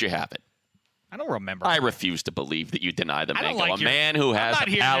year. Where'd you have it? I don't remember. I refuse to believe that you deny the I don't mango. like A man who I'm has not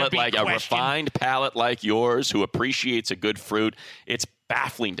a here to palate be like a questioned. refined palate like yours, who appreciates a good fruit, it's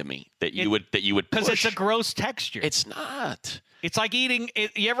baffling to me that you would because push. it's a gross texture. It's not. It's like eating.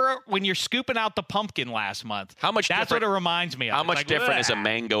 You ever when you're scooping out the pumpkin last month? How much That's different- what it reminds me of. How It's much like, different is a "Ugh."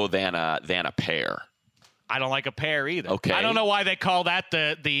 mango than a pear? I don't like a pear either. Okay. I don't know why they call that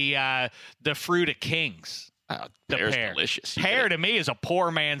the fruit of kings. The Pear's pear. delicious. You Pear gotta- to me is a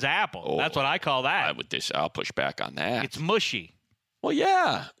poor man's apple. Oh, That's what I call that. I'll push back on that. It's mushy. Well,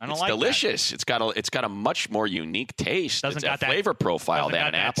 yeah, I don't it's like that. delicious. It's got a much more unique taste. Doesn't It's got a that flavor profile doesn't than got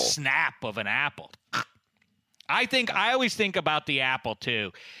an that apple. snap of an apple. I always think about the apple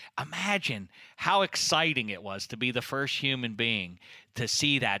too. Imagine how exciting it was to be the first human being to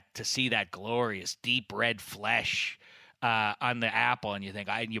see that glorious deep red flesh on the apple, and you think,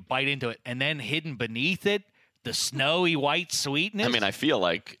 and you bite into it, and then hidden beneath it, the snowy white sweetness. I mean, I feel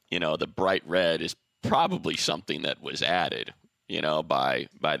like the bright red is probably something that was added, by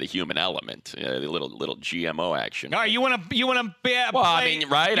the human element, the little GMO action. All right, you want to Well, I mean,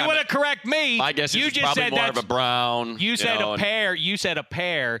 right? You want to correct me? I guess you it's just probably said more of a brown. You said know, a pear. You said a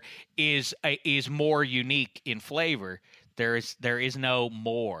pear is more unique in flavor. There is no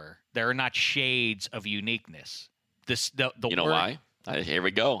more. There are not shades of uniqueness. The You know word, why? Here we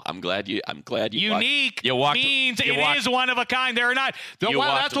go. I'm glad you. Unique means it is one of a kind. There are not. You That's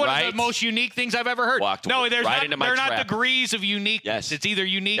walked one of right- the most unique things I've ever heard. walked No, there's right not. into my There are not trap. degrees of uniqueness. Yes. It's either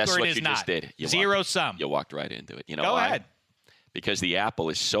unique Guess or it what is you not. just did? You Zero walked- sum. You walked right into it. You know Go why? ahead. Because the apple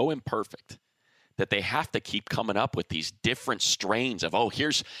is so imperfect that they have to keep coming up with these different strains of,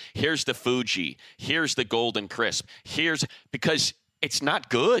 here's the Fuji, here's the Golden Crisp, because it's not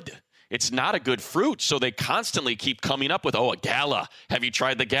good. It's not a good fruit, so they constantly keep coming up with, a Gala. Have you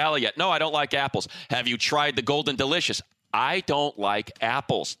tried the Gala yet? No, I don't like apples. Have you tried the Golden Delicious? I don't like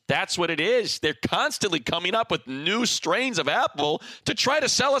apples. That's what it is. They're constantly coming up with new strains of apple to try to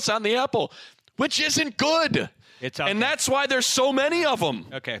sell us on the apple, which isn't good. It's okay. And that's why there's so many of them.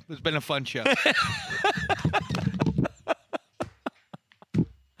 Okay, it's been a fun show.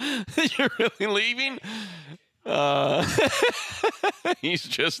 You're really leaving? He's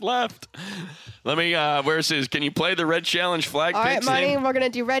just left. Let me, where's his, can you play the Red Challenge flag All right, picks Money, in? we're going to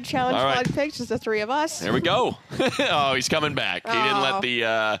do Red Challenge All right. flag picks. Just the three of us. There we go. He's coming back.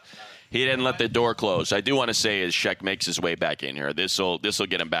 He didn't let the door close. I do want to say as Sheck makes his way back in here, this'll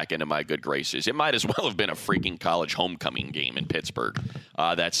get him back into my good graces. It might as well have been a freaking college homecoming game in Pittsburgh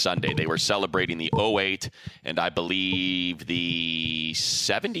that Sunday. They were celebrating the 08 and I believe the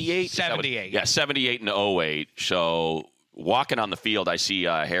 78? 78. Yeah, 78 and 08. So walking on the field, I see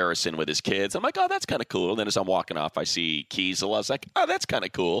Harrison with his kids. I'm like, oh, that's kind of cool. And then as I'm walking off, I see Kiesel. I was like, oh, that's kind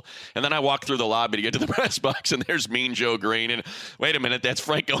of cool. And then I walk through the lobby to get to the press box, and there's Mean Joe Green. And wait a minute, that's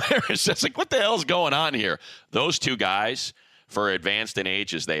Franco Harris. I was like, what the hell's going on here? Those two guys, for advanced in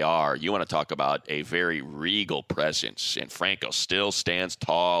age as they are, you want to talk about a very regal presence. And Franco still stands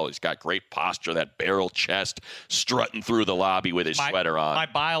tall. He's got great posture, that barrel chest, strutting through the lobby with his sweater on. My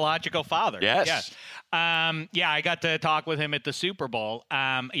biological father. Yes. Yes. I got to talk with him at the Super Bowl.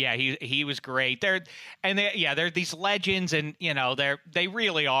 He was great. They're these legends, and they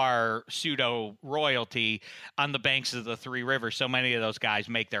really are pseudo royalty on the banks of the Three Rivers. So many of those guys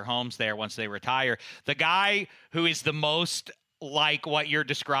make their homes there once they retire. The guy who is the most like what you're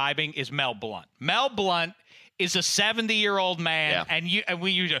describing is Mel Blount. Mel Blount is a 70-year-old man, and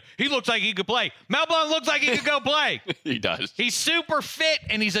we use he looks like he could play. Mel Blanc looks like he could go play. He does. He's super fit,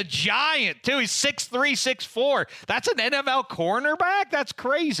 and he's a giant, too. He's 6'3", 6'4". That's an NFL cornerback? That's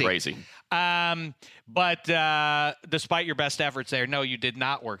crazy. Crazy. But despite your best efforts there, no, you did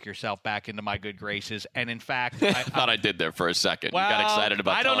not work yourself back into my good graces. And in fact, I thought I did there for a second. Well, you got excited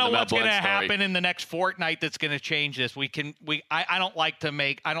about I don't know what's going to happen in the next fortnight that's going to change this. I don't like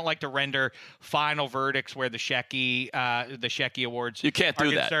to render final verdicts where the Shecky Awards. You can't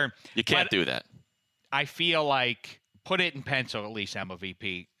do that. Concerned. You can't do that. I feel like, put it in pencil at least, Emma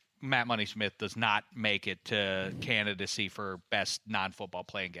VP. Matt Money Smith does not make it to candidacy for best non-football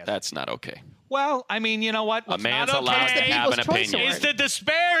playing guest. That's not okay. Well, I mean, you know what? A man's allowed to have an opinion. Is to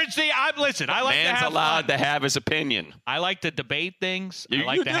disparage the. Listen, I like to have man's allowed fun. to have his opinion. I like to debate things. You I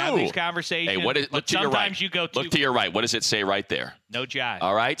like to do. have these conversations. Hey, look to your right. You go look to your right. What does it say right there? No jive.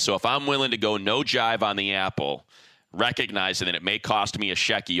 All right. So if I'm willing to go no jive on the apple, recognizing that it may cost me a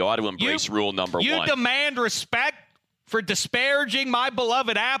sheck, you ought to embrace rule number 1. You demand respect for disparaging my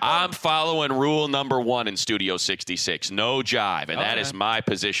beloved Apple? I'm following rule number 1 in Studio 66. No jive. And that is my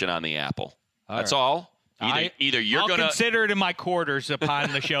position on the Apple. That's all. Either you're going to... I'll consider it in my quarters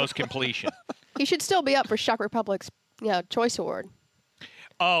upon the show's completion. He should still be up for Shuck Republic's Choice Award.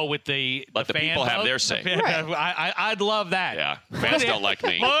 Oh, with the Let the people have their say. Right. I'd love that. Yeah. Fans don't like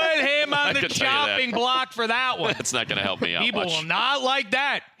me. Put him on the can tell you that. chopping block for that one. That's not going to help me out People much. will not like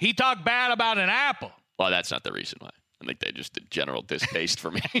that. He talked bad about an apple. Well, that's not the reason why. I think they just did general distaste for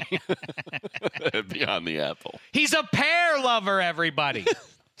me beyond the apple. He's a pear lover, everybody.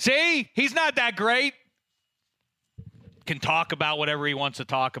 See? He's not that great. Can talk about whatever he wants to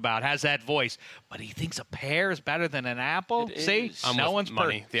talk about. Has that voice. But he thinks a pear is better than an apple? See? No one's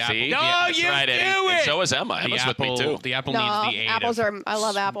money. The apple. See? No, that's you right, do Eddie. it. And so is Emma. Emma's with me, too. The apple No, needs the aid. apples I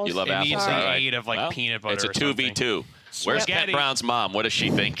love apples. You love It apples. needs all the right. aid of peanut butter. It's a or something. 2v2. Where's Ken Spaghetti. Brown's mom? What does she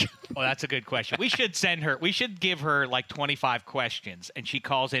think? Oh, that's a good question. We should send her. We should give her 25 questions, and she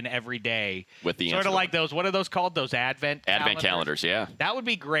calls in every day With the sort answer. of like those. What are those called? Those Advent calendars, yeah. That would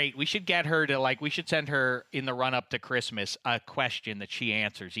be great. We should get her to We should send her in the run up to Christmas a question that she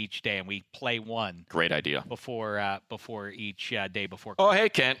answers each day, and we play one Great idea. before each day before. Oh, hey,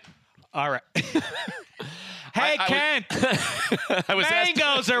 Kent. All right. Hey, Kent.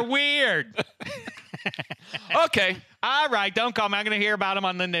 Mangoes are weird. Okay. All right, don't call me. I'm going to hear about them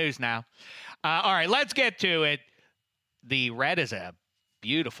on the news now. All right, let's get to it. The red is a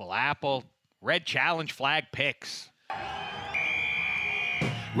beautiful apple. Red Challenge Flag picks.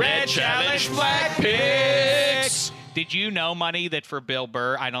 Red Challenge Flag picks. Did you know, Money, that for Bill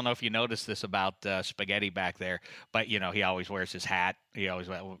Burr, I don't know if you noticed this about Spaghetti back there, but, he always wears his hat. He always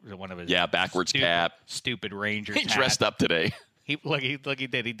wears one of his backwards cap. Stupid Rangers He dressed up today. He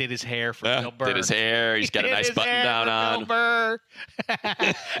did. He did his hair for Bill Burr. Did his hair. He's got a nice button down on. Bill Burr.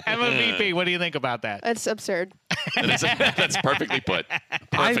 Emma VP, what do you think about that? It's absurd. That's perfectly put.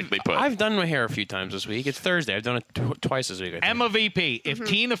 Perfectly put. I've done my hair a few times this week. It's Thursday. I've done it twice this week. I think. Emma VP, if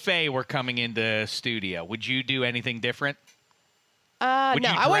Tina Fey were coming into studio, would you do anything different? No,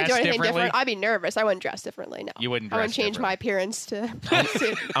 I wouldn't do anything differently? different. I'd be nervous. I wouldn't dress differently. No, You wouldn't I wouldn't dress change my appearance to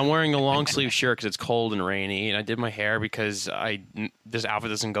suit. I'm wearing a long sleeve shirt because it's cold and rainy, and I did my hair because this outfit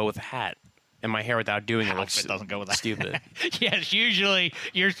doesn't go with a hat, and my hair without doing it looks doesn't go with that. stupid. Yes, usually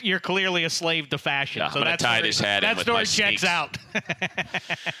you're clearly a slave to fashion. Yeah, so I'm gonna that's tie where- this hat in that with story my checks sneaks. out.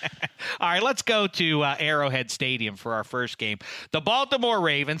 All right, let's go to Arrowhead Stadium for our first game. The Baltimore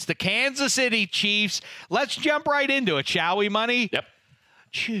Ravens, the Kansas City Chiefs. Let's jump right into it, shall we, Money? Yep.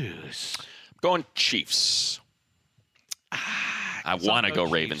 Choose. Going Chiefs. I want to go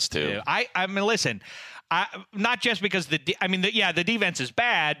Ravens, too. I mean, listen, not just because the defense is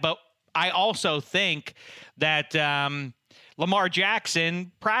bad, but I also think that Lamar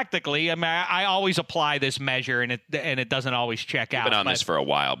Jackson practically. I mean, I always apply this measure, and it doesn't always check out. I've been on this for a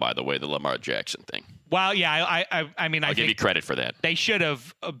while, by the way, the Lamar Jackson thing. Well, yeah, I mean, I'll give you credit for that. They should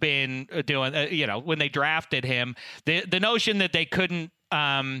have been doing, when they drafted him, the notion that they couldn't.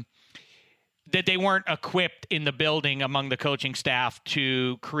 That they weren't equipped in the building among the coaching staff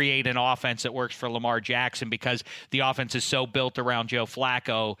to create an offense that works for Lamar Jackson because the offense is so built around Joe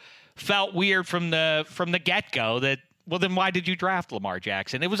Flacco felt weird from the get-go that, well, then why did you draft Lamar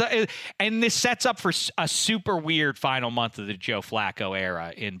Jackson? And this sets up for a super weird final month of the Joe Flacco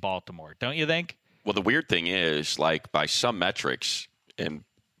era in Baltimore, don't you think? Well, the weird thing is, by some metrics, and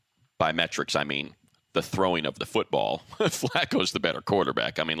by metrics I mean the throwing of the football, Flacco's the better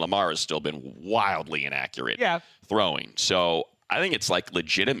quarterback. I mean, Lamar has still been wildly inaccurate throwing. So I think it's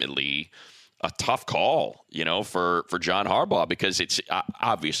legitimately a tough call, for John Harbaugh, because it's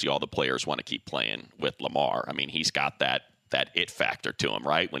obviously all the players want to keep playing with Lamar. I mean, he's got that it factor to him,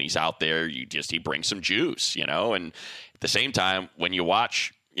 right? When he's out there, he brings some juice, and at the same time, when you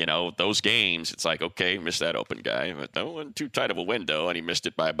watch, those games, it's like, okay, missed that open guy, but that wasn't too tight of a window, and he missed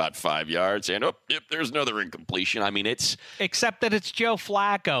it by about 5 yards, and there's another incompletion. I mean, except that it's Joe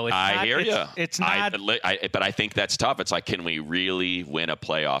Flacco. I hear you. It's not. But I think that's tough. It's like, can we really win a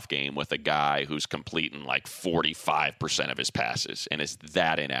playoff game with a guy who's completing like 45% of his passes, and is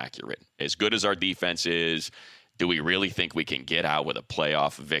that inaccurate? As good as our defense is, do we really think we can get out with a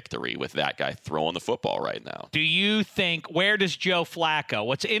playoff victory with that guy throwing the football right now? Do you think, where does Joe Flacco?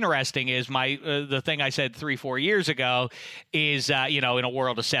 What's interesting is the thing I said 3-4 years ago is, in a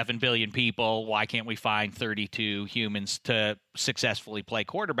world of 7 billion people, why can't we find 32 humans to successfully play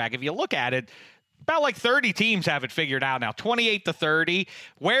quarterback? If you look at it, about like 30 teams have it figured out now, 28-30.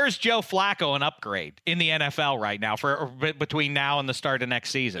 Where's Joe Flacco an upgrade in the NFL right now for between now and the start of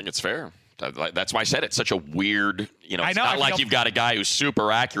next season? I think it's fair. That's why I said it's such a weird, it's not like you've got a guy who's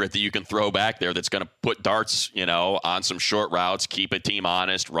super accurate that you can throw back there that's going to put darts, on some short routes, keep a team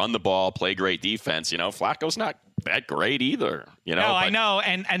honest, run the ball, play great defense. Flacco's not that great either, No, I know.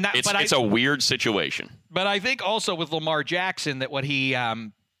 And that, it's a weird situation. But I think also with Lamar Jackson that what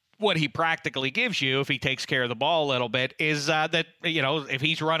he practically gives you if he takes care of the ball a little bit is that, if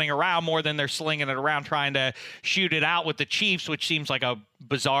he's running around more than they're slinging it around trying to shoot it out with the Chiefs, which seems like a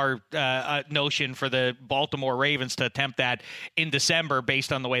bizarre notion for the Baltimore Ravens to attempt that in December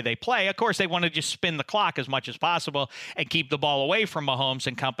based on the way they play. Of course, they want to just spin the clock as much as possible and keep the ball away from Mahomes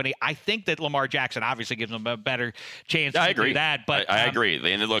and company. I think that Lamar Jackson obviously gives them a better chance to do that. But I agree.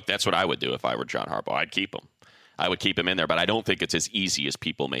 And look, that's what I would do if I were John Harbaugh. I'd keep him. I would keep him in there, but I don't think it's as easy as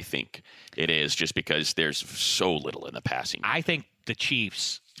people may think it is, just because there's so little in the passing game. I think the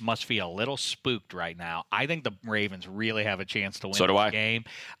Chiefs must feel a little spooked right now. I think the Ravens really have a chance to win this game.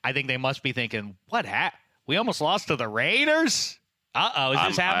 I think they must be thinking, what happened? We almost lost to the Raiders? Uh-oh, is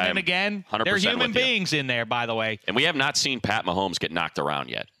this happening again? There are human beings in there, by the way. And we have not seen Pat Mahomes get knocked around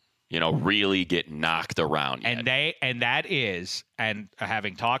yet. Really get knocked around yet. And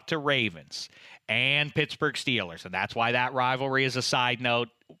having talked to Ravens and Pittsburgh Steelers, and that's why that rivalry, as a side note,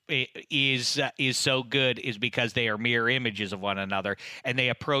 is so good, is because they are mirror images of one another, and they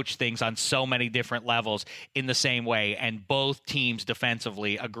approach things on so many different levels in the same way. And both teams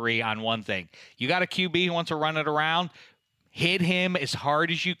defensively agree on one thing: you got a QB who wants to run it around, hit him as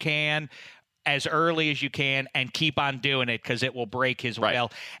hard as you can, as early as you can, and keep on doing it, because it will break his will.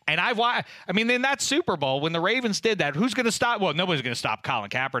 And in that Super Bowl, when the Ravens did that, who's going to stop? Well, nobody's going to stop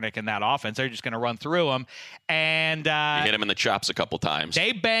Colin Kaepernick in that offense. They're just going to run through him. And you hit him in the chops a couple times.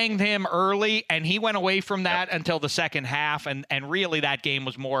 They banged him early, and he went away from that until the second half. And really, that game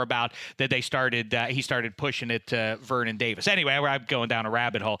was more about that he started pushing it to Vernon Davis. Anyway, I'm going down a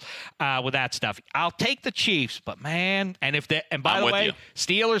rabbit hole with that stuff. I'll take the Chiefs, but man, by the way,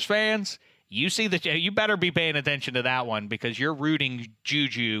 Steelers fans, you better be paying attention to that one, because your rooting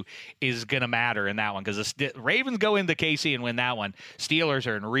juju is going to matter in that one, because the Ravens go into KC and win that one. Steelers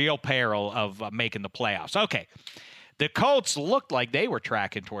are in real peril of making the playoffs. Okay. The Colts looked like they were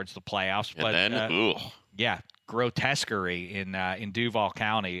tracking towards the playoffs, but grotesquerie in Duval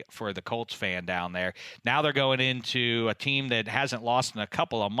County for the Colts fan down there. Now they're going into a team that hasn't lost in a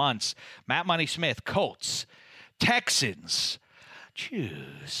couple of months. Matt Money Smith, Colts, Texans.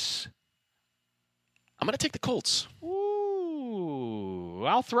 Choose. I'm going to take the Colts. Ooh,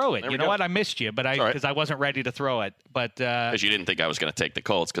 I'll throw it. You know what? I missed you, but because I wasn't ready to throw it. But because you didn't think I was going to take the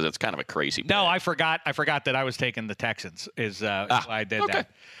Colts, because it's kind of a crazy play. No, I forgot that I was taking the Texans. Why I did that.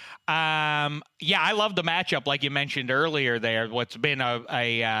 I love the matchup, like you mentioned earlier there. What's been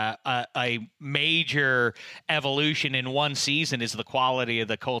a major evolution in one season is the quality of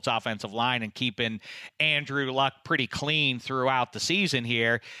the Colts offensive line and keeping Andrew Luck pretty clean throughout the season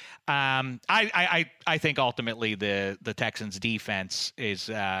here. I think ultimately the Texans defense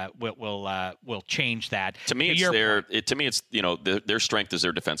will change that. To me, it's their strength is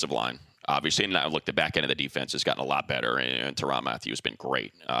their defensive line. Obviously, and now look, the back end of the defense has gotten a lot better, and Tyrann Mathieu has been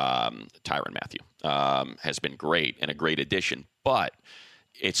great. Tyrann Mathieu has been great and a great addition, but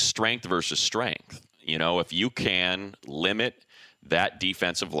it's strength versus strength. If you can limit that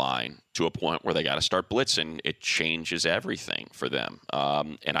defensive line to a point where they got to start blitzing, it changes everything for them.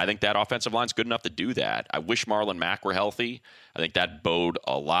 And I think that offensive line's good enough to do that. I wish Marlon Mack were healthy. I think that bode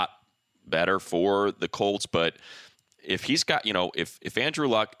a lot better for the Colts, but if he's got, if Andrew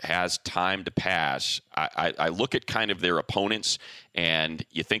Luck has time to pass, I look at kind of their opponents, and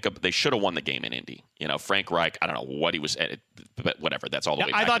you think they should have won the game in Indy. Frank Reich, I don't know what he was at, but whatever. That's all the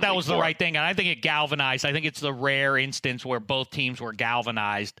way back. I thought that was the before. right thing, and I think it galvanized. I think it's the rare instance where both teams were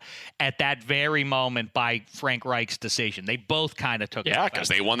galvanized at that very moment by Frank Reich's decision. They both kind of took it. Yeah, because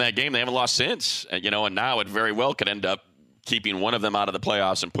they won that game. They haven't lost since. And now it very well could end up keeping one of them out of the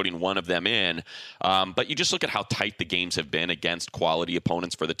playoffs and putting one of them in. But you just look at how tight the games have been against quality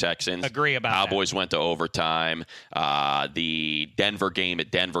opponents for the Texans. Agree about Cowboys went to overtime. The Denver game at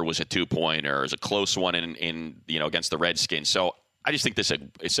Denver was a 2-pointer. It was a close one in against the Redskins. So I just think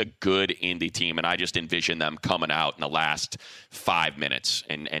it's a good Indy team, and I just envision them coming out in the last 5 minutes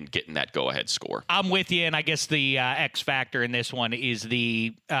and getting that go-ahead score. I'm with you, and I guess the X factor in this one is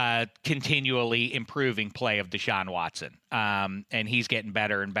the continually improving play of Deshaun Watson. And he's getting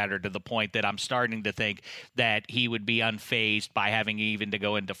better and better to the point that I'm starting to think that he would be unfazed by having even to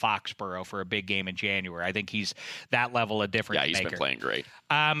go into Foxborough for a big game in January. I think he's that level of difference maker. Yeah, he's been playing great.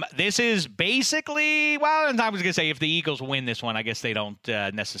 This is basically, well, and I was going to say if the Eagles win this one, I guess they don't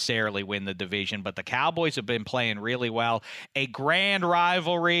necessarily win the division, but the Cowboys have been playing really well. A grand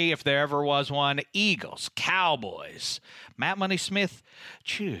rivalry, if there ever was one. Eagles, Cowboys. Matt Money Smith,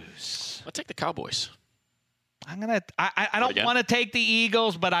 choose. I'll take the Cowboys. I don't want to take the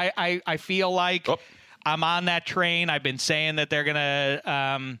Eagles, but I feel like I'm on that train. I've been saying that they're going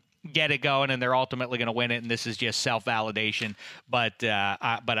to get it going, and they're ultimately going to win it, and this is just self-validation. But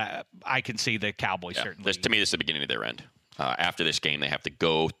I can see the Cowboys certainly. To me, this is the beginning of their end. After this game, they have to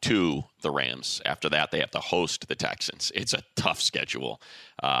go to the Rams. After that, they have to host the Texans. It's a tough schedule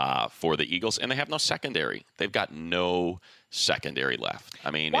for the Eagles, and they have no secondary. They've got no secondary left.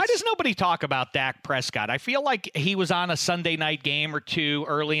 I mean, why does nobody talk about Dak Prescott? I feel like he was on a Sunday night game or two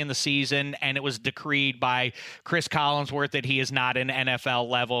early in the season, and it was decreed by Chris Collinsworth that he is not an NFL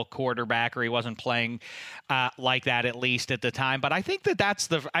level quarterback, or he wasn't playing like that, at least at the time. But I think that's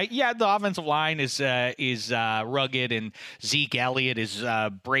the offensive line is rugged, and Zeke Elliott is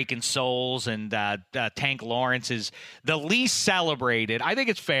breaking souls, and Tank Lawrence is the least celebrated. I think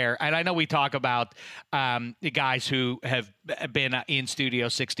it's fair, and I know we talk about the guys who have been in Studio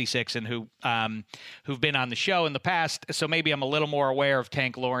 66 and who've been on the show in the past, so maybe I'm a little more aware of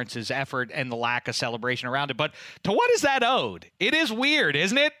Tank Lawrence's effort and the lack of celebration around it. But to what is that owed? It is weird,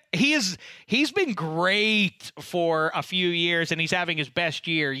 isn't it? He's been great for a few years, and he's having his best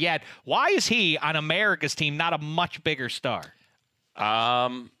year yet. Why is he on America's team not a much bigger star? I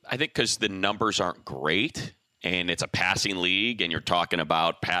think because the numbers aren't great. And it's a passing league, and you're talking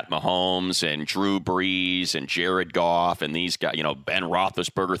about Pat Mahomes and Drew Brees and Jared Goff and these guys, Ben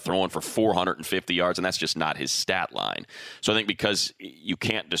Roethlisberger throwing for 450 yards, and that's just not his stat line. So I think because you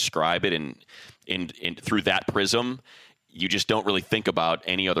can't describe it in through that prism, you just don't really think about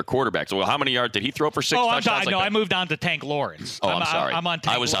any other quarterbacks. Well, how many yards did he throw for 6 touchdowns? I moved on to Tank Lawrence. I'm sorry. I'm on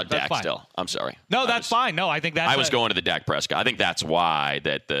Tank I was on Lawrence. Dak still. I'm sorry. No, that's fine. No, I think that's. I was going to the Dak Prescott. I think that's why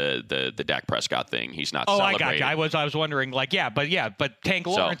that the Dak Prescott thing. He's not. Celebrating. I got you. I was wondering, but Tank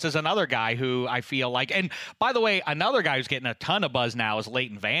Lawrence is another guy who I feel like. And by the way, another guy who's getting a ton of buzz now is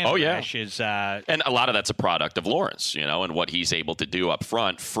Leighton Vander Esch. And a lot of that's a product of Lawrence, and what he's able to do up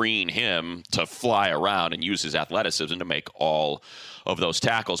front, freeing him to fly around and use his athleticism to make all of those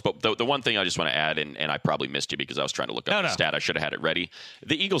tackles. But the one thing I just want to add, and I probably missed you because I was trying to look up the stat. I should have had it ready.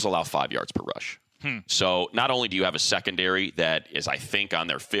 The Eagles allow 5 yards per rush. So not only do you have a secondary that is, I think, on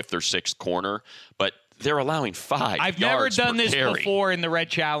their 5th or 6th corner, but they're allowing 5 I've yards never done per this carry. Before in the Red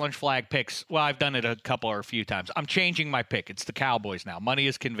Challenge flag picks. Well, I've done it a couple or a few times. I'm changing my pick. It's the Cowboys now. Money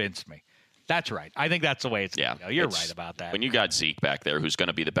has convinced me. That's right. I think that's the way it's going to go. You're right about that. When you got Zeke back there, who's going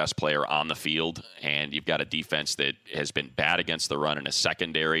to be the best player on the field, and you've got a defense that has been bad against the run and a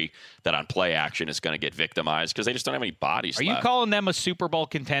secondary that on play action is going to get victimized because they just don't have any bodies left. Are you calling them a Super Bowl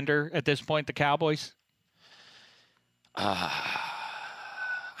contender at this point, the Cowboys? I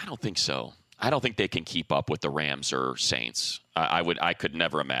don't think so. I don't think they can keep up with the Rams or Saints. I could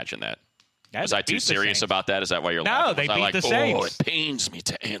never imagine that. Was I too serious about that? Is that why you're laughing? No, they beat the Saints. Oh, it pains me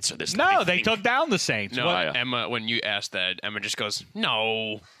to answer this. No, they took down the Saints. No, Emma, when you asked that, Emma just goes,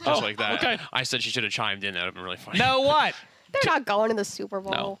 no. Just like that. Okay. I said she should have chimed in. That would have been really funny. No, what? They're not going to the Super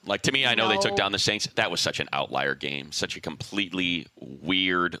Bowl. No. Like, to me, I know they took down the Saints. That was such an outlier game. Such a completely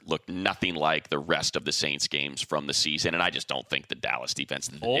weird, looked nothing like the rest of the Saints games from the season. And I just don't think the Dallas defense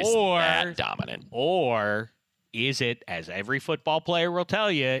is that dominant. Or is it, as every football player will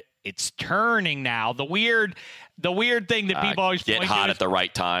tell you, it's turning now. The weird The weird thing that people always get point hot to at the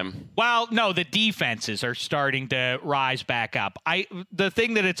right time. Well, no, the defenses are starting to rise back up. The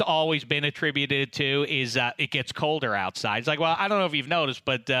thing that it's always been attributed to is it gets colder outside. It's like, well, I don't know if you've noticed,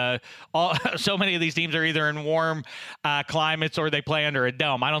 but so many of these teams are either in warm climates or they play under a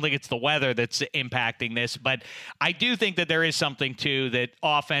dome. I don't think it's the weather that's impacting this, but I do think that there is something too that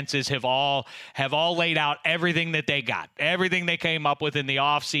offenses have all laid out everything that they got, everything they came up with in the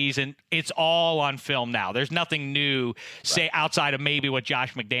offseason. It's all on film now. There's nothing new, say, outside of maybe what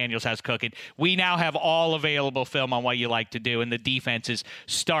Josh McDaniels has cooking. We now have all available film on what you like to do, and the defenses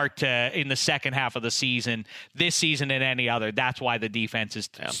start to, in the second half of the season, this season and any other. That's why the defenses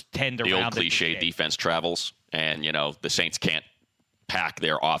tend to round the old cliche defense travels, and, the Saints can't pack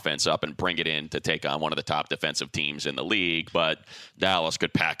their offense up and bring it in to take on one of the top defensive teams in the league, but Dallas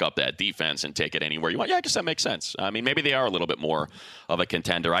could pack up that defense and take it anywhere you want. Yeah, I guess that makes sense. I mean, maybe they are a little bit more of a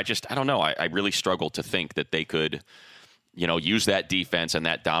contender. I don't know. I really struggle to think that they could, use that defense and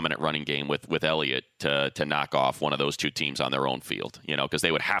that dominant running game with Elliott to knock off one of those two teams on their own field, because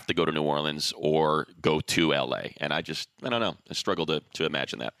they would have to go to New Orleans or go to L.A. And I don't know. I struggle to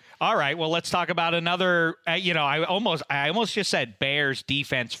imagine that. All right, well, let's talk about another, I almost just said Bears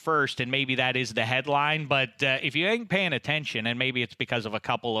defense first, and maybe that is the headline, but if you ain't paying attention, and maybe it's because of a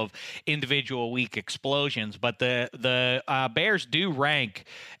couple of individual week explosions, but the Bears do rank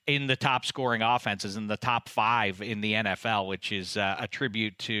in the top scoring offenses, in the top 5 in the NFL, which is a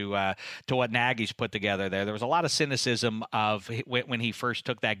tribute to what Nagy's put together there. There was a lot of cynicism of when he first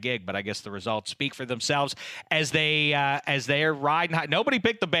took that gig, but I guess the results speak for themselves as they're riding high. Nobody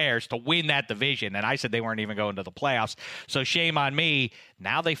picked the Bears to win that division, and I said they weren't even going to the playoffs, so shame on me.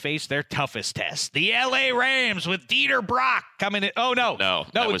 Now they face their toughest test, the L.A. Rams, with Dieter Brock coming in. Oh, no,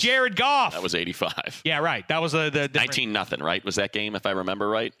 with Jared Goff. That was 85. Yeah, right. That was the 19-0, right? Was that game, if I remember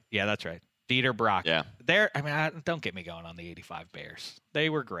right? Yeah, that's right. Dieter Brock. Yeah. Don't get me going on the 85 Bears. They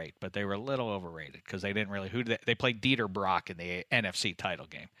were great, but they were a little overrated because they didn't really. They played Dieter Brock in the NFC title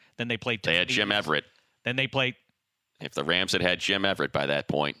game. Then they played. They had Jim Everett. Then they played. If the Rams had Jim Everett by that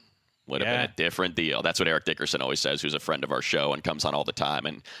point, would have been a different deal. That's what Eric Dickerson always says, who's a friend of our show and comes on all the time.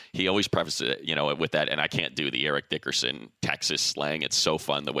 And he always prefaces it, with that. And I can't do the Eric Dickerson Texas slang. It's so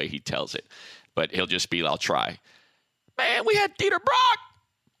fun the way he tells it. But he'll just be, I'll try. Man, we had Dieter Brock.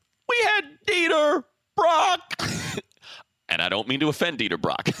 We had Dieter Brock. And I don't mean to offend Dieter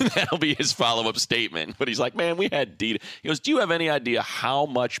Brock. That'll be his follow-up statement. But he's like, man, we had Dieter. He goes, do you have any idea how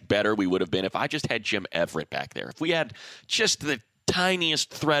much better we would have been if I just had Jim Everett back there? If we had just the tiniest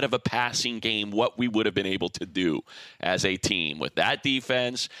thread of a passing game, what we would have been able to do as a team with that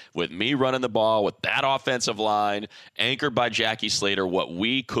defense, with me running the ball, with that offensive line, anchored by Jackie Slater, what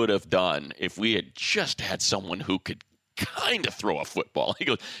we could have done if we had just had someone who could kind of throw a football. He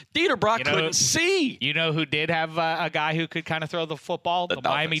goes, Dieter Brock couldn't see. You know who did have a guy who could kind of throw the football? The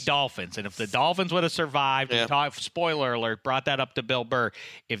Miami Dolphins. And if the Dolphins would have survived, spoiler alert, brought that up to Bill Burr,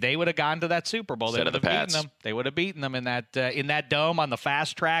 if they would have gone to that Super Bowl, they would have beaten them. They would have beaten them in that dome on the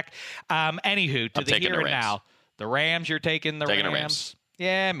fast track. Anywho, to the here and now, the Rams, you're taking the Rams.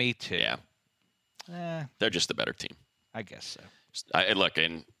 Yeah, me too. Yeah. They're just the better team. I guess so. Look,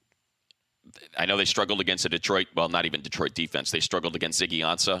 and I know they struggled against not even Detroit defense. They struggled against Ziggy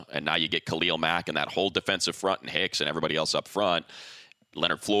Ansah, and now you get Khalil Mack and that whole defensive front and Hicks and everybody else up front,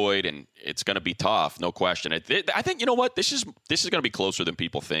 Leonard Floyd, and it's going to be tough, no question. I think, you know what, this is going to be closer than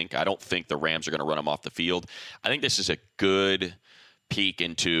people think. I don't think the Rams are going to run them off the field. I think this is a good peek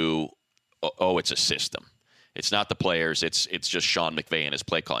into, it's a system. It's not the players. It's just Sean McVay and his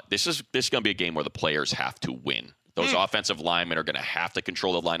play calling. This is going to be a game where the players have to win. Those offensive linemen are going to have to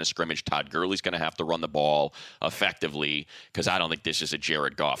control the line of scrimmage. Todd Gurley's going to have to run the ball effectively because I don't think this is a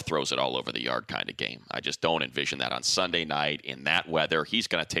Jared Goff throws it all over the yard kind of game. I just don't envision that on Sunday night in that weather. He's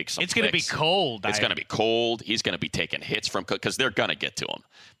going to take some It's going to be cold. It's going to be cold. He's going to be taking hits because they're going to get to him.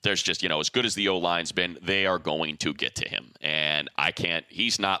 There's just, as good as the O-line's been, they are going to get to him. And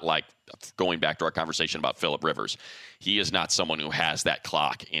he's not like, going back to our conversation about Phillip Rivers, he is not someone who has that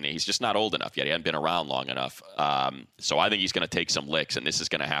clock in it. He's just not old enough yet. He hasn't been around long enough. So I think he's going to take some licks, and this is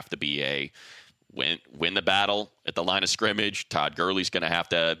going to have to be a win the battle at the line of scrimmage. Todd Gurley's going to have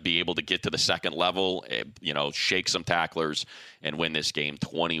to be able to get to the second level, shake some tacklers and win this game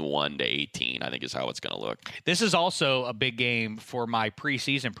 21-18, I think is how it's going to look. This is also a big game for my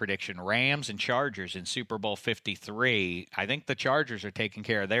preseason prediction. Rams and Chargers in Super Bowl 53. I think the Chargers are taking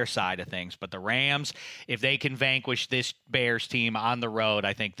care of their side of things, but the Rams, if they can vanquish this Bears team on the road,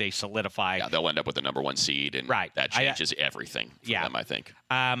 I think they solidify. Yeah, they'll end up with the number 1 seed, and that changes everything for them, I think.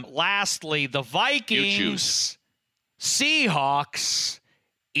 Lastly, the Vikings, Seahawks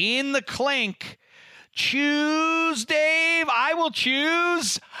in the clink. choose, Dave. I will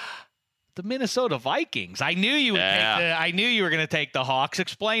choose the Minnesota Vikings. I knew you would I knew you were going to take the Hawks.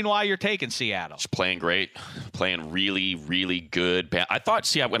 Explain why you're taking Seattle. Just playing great, playing really, really good. I thought,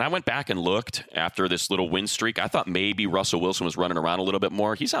 when I went back and looked after this little win streak, I thought maybe Russell Wilson was running around a little bit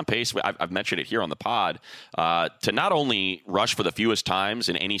more. He's on pace. I've mentioned it here on the pod to not only rush for the fewest times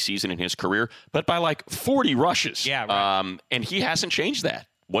in any season in his career, but by like 40 rushes. Yeah, right. And he hasn't changed that.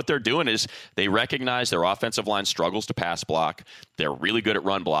 What they're doing is they recognize their offensive line struggles to pass block. They're really good at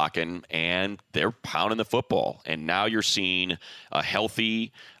run blocking, and they're pounding the football. And now you're seeing a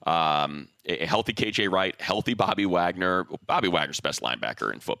healthy KJ Wright, healthy Bobby Wagner. Bobby Wagner's best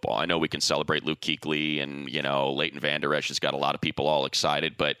linebacker in football. I know we can celebrate Luke Kuechly and, Leighton Vander Esch has got a lot of people all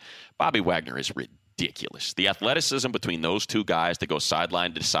excited, but Bobby Wagner is ridiculous. The athleticism between those two guys to go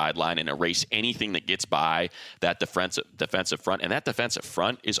sideline to sideline and erase anything that gets by that defensive front. And that defensive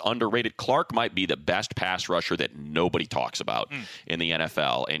front is underrated. Clark might be the best pass rusher that nobody talks about in the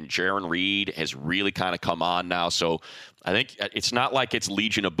NFL. And Jaron Reed has really kind of come on now. So I think it's not like it's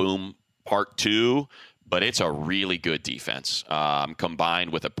Legion of Boom Part 2, but it's a really good defense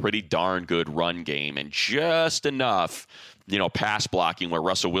combined with a pretty darn good run game and just enough pass blocking where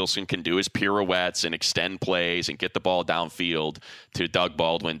Russell Wilson can do his pirouettes and extend plays and get the ball downfield to Doug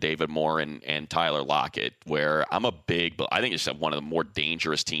Baldwin, David Moore, and Tyler Lockett, where I think it's one of the more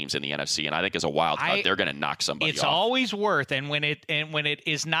dangerous teams in the NFC, and I think as a wild card, they're going to knock somebody off. It's always worth, and when it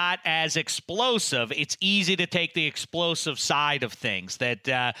is not as explosive, it's easy to take the explosive side of things. That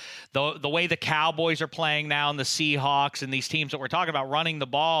the way the Cowboys are playing now and the Seahawks and these teams that we're talking about running the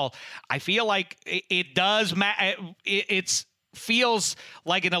ball, I feel like it does it's feels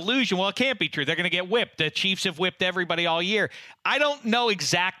like an illusion. Well, it can't be true. They're going to get whipped. The Chiefs have whipped everybody all year. I don't know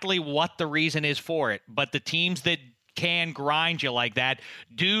exactly what the reason is for it, but the teams that can grind you like that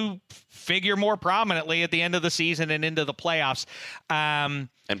do figure more prominently at the end of the season and into the playoffs. And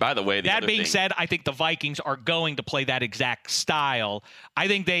by the way, that being said, I think the Vikings are going to play that exact style. I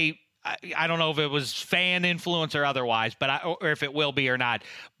think I don't know if it was fan influence or otherwise, or if it will be or not.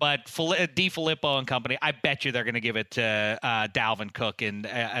 But DeFilippo and company, I bet you they're going to give it to Dalvin Cook and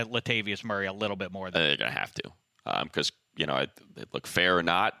Latavius Murray a little bit more. They're going to have to because, look, fair or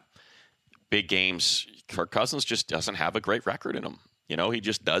not, big games, Kirk Cousins just doesn't have a great record in them. He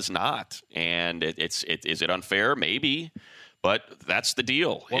just does not. And is it unfair? Maybe. But that's the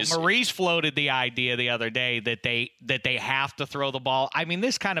deal. Well, Maurice floated the idea the other day that they have to throw the ball. I mean,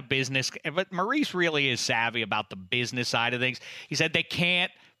 this kind of business, but Maurice really is savvy about the business side of things. He said they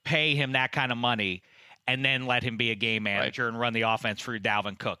can't pay him that kind of money and then let him be a game manager and run the offense through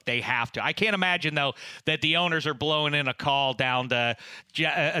Dalvin Cook. They have to. I can't imagine, though, that the owners are blowing in a call down to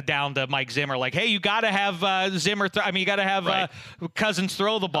Mike Zimmer like, hey, you got to have Zimmer. You got to have Cousins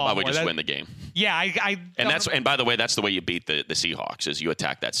throw the ball. How about we just win the game? Yeah, and by the way, that's the way you beat the Seahawks is you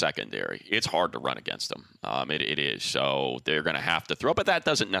attack that secondary. It's hard to run against them. It is. So they're going to have to throw, but that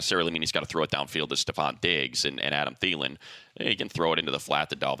doesn't necessarily mean he's got to throw it downfield to Stephon Diggs and Adam Thielen. He can throw it into the flat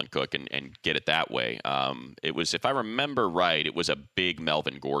to Dalvin Cook and get it that way. It was, if I remember right, it was a big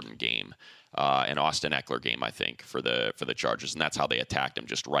Melvin Gordon game, an Austin Eckler game, I think, for the Chargers, and that's how they attacked him,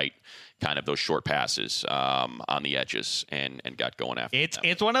 just right, kind of those short passes on the edges and got going after them.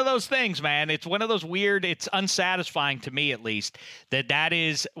 It's one of those things, man. It's one of those weird, it's unsatisfying to me at least, that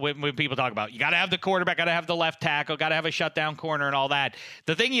is when people talk about you got to have the quarterback, got to have the left tackle, got to have a shutdown corner and all that.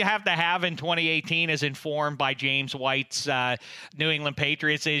 The thing you have to have in 2018 is informed by James White's New England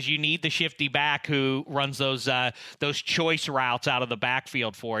Patriots is you need the shifty back who runs those choice routes out of the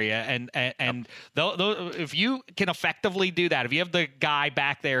backfield for you. And if you can effectively do that, if you have the guy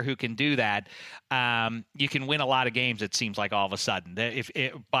back there who can do that, you can win a lot of games. It seems like all of a sudden,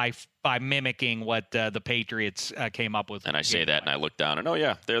 by mimicking what the Patriots came up with. And I say that, and I look down,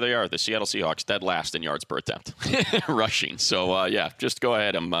 and there they are, the Seattle Seahawks, dead last in yards per attempt, rushing. So just go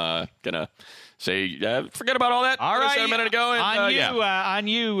ahead. I'm gonna say, forget about all that. All right, a minute ago. And, on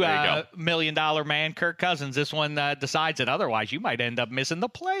you, $1 million man, Kirk Cousins. This one decides it. Otherwise, you might end up missing the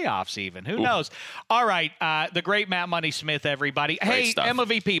playoffs. Even who knows? All right, the great Matt Money Smith, everybody. Hey, stuff. Emma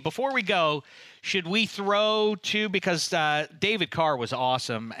VP. Before we go, should we throw to because David Carr was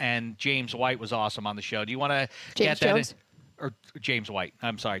awesome and James White was awesome on the show? Do you want to get that? Jones? Or James White.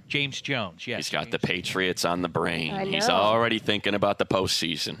 I'm sorry, James Jones. Yes, he's got the Patriots on the brain. I know. He's already thinking about the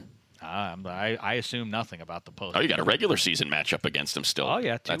postseason. I assume nothing about the postseason. Oh, you got a regular season matchup against him still. Oh,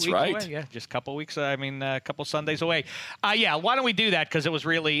 yeah. That's 2 weeks right. away. Yeah, just a couple weeks. A couple Sundays away. Why don't we do that? Because it was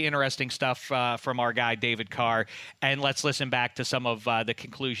really interesting stuff from our guy, David Carr. And let's listen back to some of the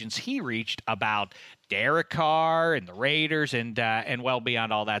conclusions he reached about Derek Carr and the Raiders and well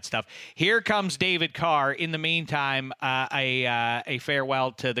beyond all that stuff. Here comes David Carr. In the meantime, a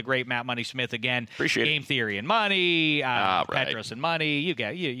farewell to the great Matt Money Smith again. Appreciate Game Theory and Money, right. Petros and Money. You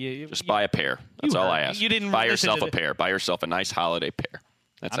get you. Just buy a pair. That's all I ask. You didn't buy listen yourself to a pair. Buy yourself a nice holiday pair.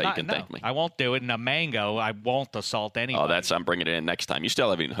 That's how you can thank me. I won't do it in a mango. I won't assault anybody. Oh, I'm bringing it in next time. You still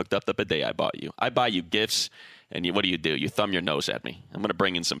haven't even hooked up the bidet I bought you. I buy you gifts, and what do? You thumb your nose at me. I'm going to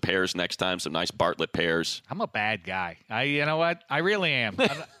bring in some pears next time, some nice Bartlett pears. I'm a bad guy. You know what? I really am.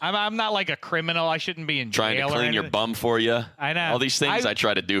 I'm not like a criminal. I shouldn't be in jail. Trying to clean your bum for you. I know. All these things I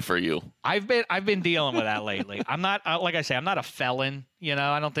try to do for you. I've been dealing with that lately. I'm not like I say. I'm not a felon.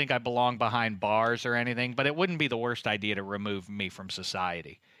 I don't think I belong behind bars or anything. But it wouldn't be the worst idea to remove me from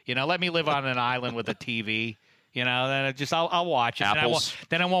society. Let me live on an island with a TV. Then I'll watch it. Apples.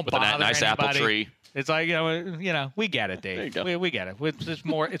 Then I won't with bother a nice anybody. Apple tree. It's like we get it, Dave. There you go. We get it.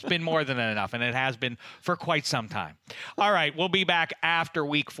 It's been more than enough, and it has been for quite some time. All right, we'll be back after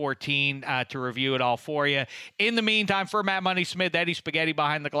Week 14 to review it all for you. In the meantime, for Matt Money Smith, Eddie Spaghetti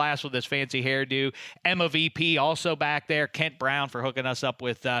behind the glass with his fancy hairdo, Emma VP also back there, Kent Brown for hooking us up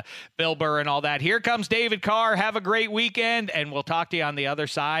with Bill Burr and all that. Here comes David Carr. Have a great weekend, and we'll talk to you on the other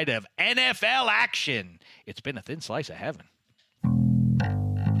side of NFL action. It's been a thin slice of heaven.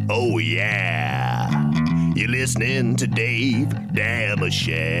 Oh, yeah. You're listening to Dave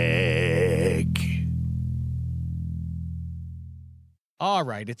Dameshek. All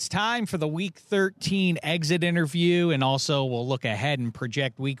right, it's time for the Week 13 exit interview, and also we'll look ahead and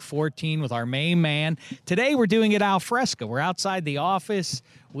project Week 14 with our main man. Today we're doing it al fresco. We're outside the office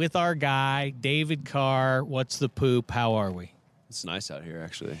with our guy, David Carr. What's the poop? How are we? It's nice out here,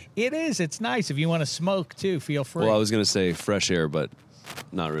 actually. It is. It's nice. If you want to smoke, too, feel free. Well, I was going to say fresh air, but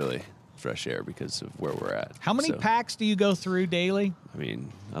not really fresh air because of where we're at. How many packs do you go through daily? I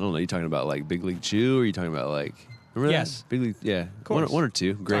mean, I don't know. You talking about like Big League Chew, or are you talking about like? Remember yes, that? Big League. Yeah, of course. One or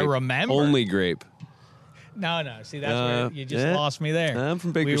two. Grape. I remember. Only grape. No. See, that's where you just lost me there. I'm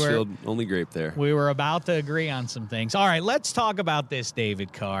from Bakersfield. Only grape there. We were about to agree on some things. All right, let's talk about this,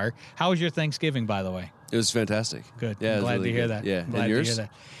 David Carr. How was your Thanksgiving, by the way? It was fantastic. Good. Yeah, I'm glad really to hear good. that. Yeah, glad and yours? to hear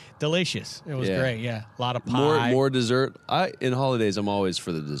that. Delicious. It was great. Yeah, a lot of pie. More dessert. In holidays, I'm always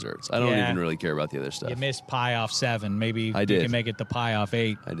for the desserts. I don't even really care about the other stuff. You missed pie off 7. Maybe I did. You can make it to pie off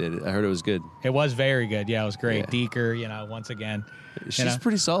 8. I did. I heard it was good. It was very good. Yeah, it was great. Yeah. Deeker, once again. She's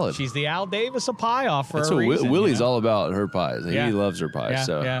pretty solid. She's the Al Davis of pie off for That's a reason. Willie's all about her pies. Yeah. He loves her pies.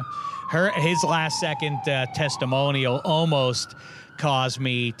 Yeah. His last second testimonial almost caused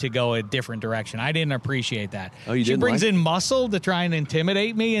me to go a different direction. I didn't appreciate that. Oh, you She didn't brings like in muscle to try and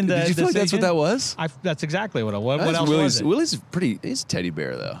intimidate me. In the Did you feel like that's what that was? That's exactly what it was. What else was it? Willie's he's a teddy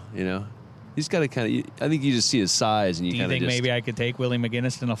bear, though, He's got to kind of. I think you just see his size, and you kind of. Do you think maybe I could take Willie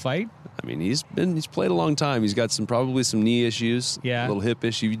McGinnis in a fight? I mean, he's played a long time. He's got probably some knee issues, a little hip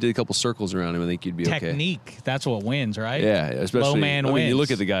issue. If you did a couple circles around him, I think you'd be okay. Technique, that's what wins, right? Yeah, especially low man wins. You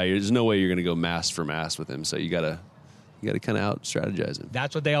look at the guy. There's no way you're going to go mass for mass with him. So you got to kind of out strategize him.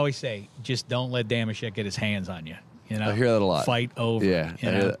 That's what they always say. Just don't let Dameshek get his hands on you. I hear that a lot. Fight over. Yeah. I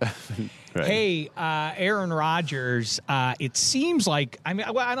hear that. Right. Hey, Aaron Rodgers, it seems like, I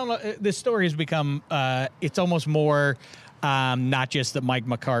don't know, this story has become, it's almost more not just that Mike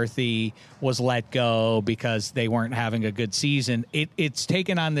McCarthy was let go because they weren't having a good season. It's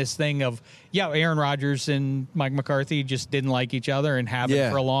taken on this thing of, Aaron Rodgers and Mike McCarthy just didn't like each other and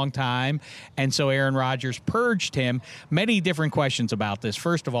haven't for a long time. And so Aaron Rodgers purged him. Many different questions about this.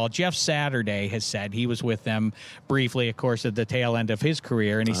 First of all, Jeff Saturday has said he was with them briefly, of course, at the tail end of his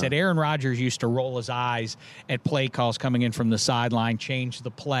career. And he said Aaron Rodgers used to roll his eyes at play calls coming in from the sideline, change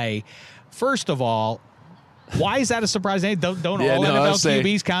the play. First of all, why is that a surprise? Don't all NFL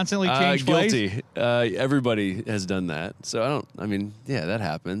QBs constantly change plays? Guilty. Everybody has done that. So that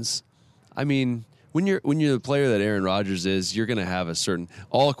happens. I mean, when you're the player that Aaron Rodgers is, you're going to have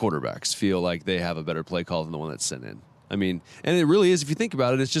all quarterbacks feel like they have a better play call than the one that's sent in. I mean, and it really is, if you think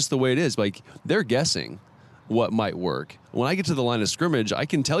about it, it's just the way it is. Like, they're guessing what might work. When I get to the line of scrimmage, I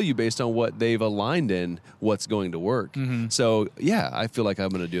can tell you based on what they've aligned in what's going to work. Mm-hmm. So, I feel like I'm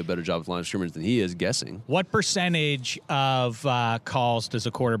going to do a better job with line of scrimmage than he is guessing. What percentage of calls does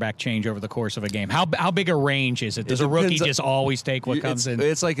a quarterback change over the course of a game? How big a range is it? Does a rookie just always take what comes in?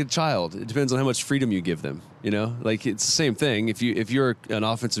 It's like a child. It depends on how much freedom you give them. Like, it's the same thing. If you're an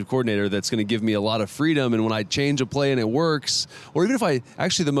offensive coordinator that's going to give me a lot of freedom, and when I change a play and it works, or even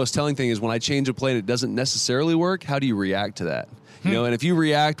if the most telling thing is when I change a play and it doesn't necessarily work, how do you react to that? You know, and if you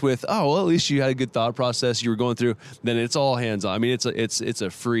react with, oh, well, at least you had a good thought process, you were going through, then it's all hands on. I mean, it's a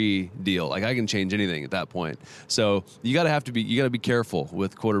free deal. Like, I can change anything at that point. So you got to be careful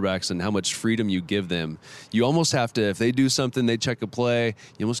with quarterbacks and how much freedom you give them. You almost have to, if they do something, they check a play,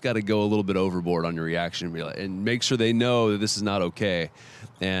 you almost got to go a little bit overboard on your reaction and make sure they know that this is not okay.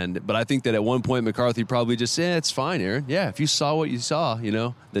 But I think that at one point McCarthy probably just said, it's fine, Aaron. Yeah, if you saw what you saw, you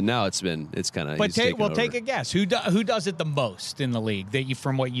know, then now it's kind of. But take a guess. Who does it the most in the league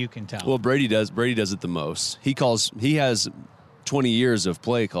from what you can tell? Well, Brady does. Brady does it the most. He has 20 years of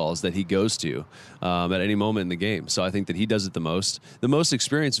play calls that he goes to at any moment in the game. So I think that he does it the most. The most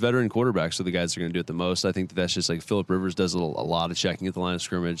experienced veteran quarterbacks are the guys that are going to do it the most. I think that's just like Phillip Rivers does a lot of checking at the line of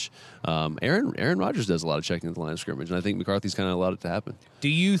scrimmage. Aaron Rodgers does a lot of checking at the line of scrimmage, and I think McCarthy's kind of allowed it to happen. Do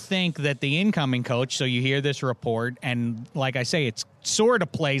you think that the incoming coach, so you hear this report, and like I say, it's sort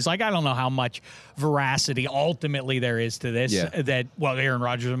of plays like, I don't know how much veracity ultimately there is to this, that, well, Aaron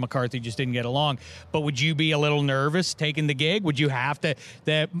Rodgers and McCarthy just didn't get along, but would you be a little nervous taking the gig? Would you have to,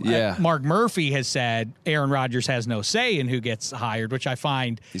 Mark Murphy has said Aaron Rodgers has no say in who gets hired, which I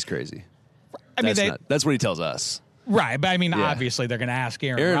find. He's crazy. That's what he tells us. Right, but I mean, obviously they're going to ask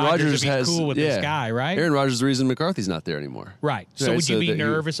Aaron Rodgers if he's cool with this guy, right? Aaron Rodgers is the reason McCarthy's not there anymore. Right. So would you be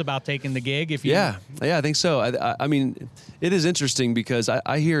nervous about taking the gig if you? Yeah, I think so. I mean, it is interesting because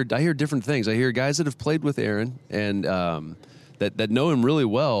I hear different things. I hear guys that have played with Aaron and that know him really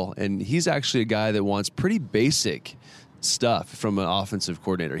well, and he's actually a guy that wants pretty basic stuff from an offensive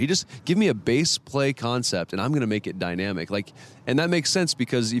coordinator. He just give me a base play concept and I'm going to make it dynamic. And that makes sense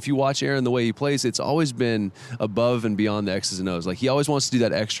because if you watch Aaron the way he plays, it's always been above and beyond the X's and O's. Like, he always wants to do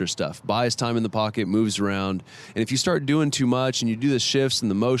that extra stuff, buy his time in the pocket, moves around. And if you start doing too much and you do the shifts and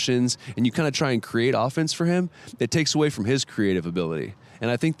the motions and you kind of try and create offense for him, it takes away from his creative ability.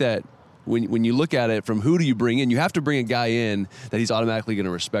 And I think that when you look at it from who do you bring in, you have to bring a guy in that he's automatically going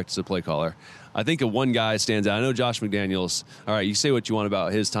to respect as a play caller. I think of one guy stands out. I know Josh McDaniels. All right, you say what you want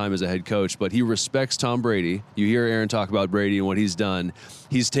about his time as a head coach, but he respects Tom Brady. You hear Aaron talk about Brady and what he's done.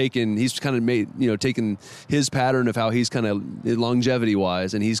 He's kind of taken his pattern of how he's kind of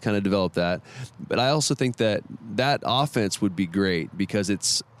longevity-wise, and he's kind of developed that. But I also think that offense would be great because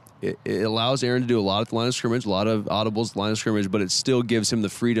it allows Aaron to do a lot at the line of scrimmage, a lot of audibles at the line of scrimmage, but it still gives him the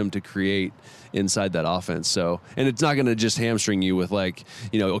freedom to create inside that offense. So, and it's not going to just hamstring you with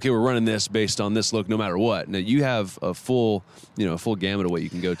okay, we're running this based on this look no matter what. Now, you have a full gamut of what you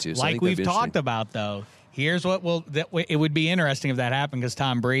can go to. So like we've talked about, though. Here's what it would be interesting if that happened, because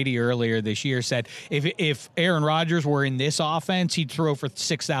Tom Brady earlier this year said if Aaron Rodgers were in this offense, he'd throw for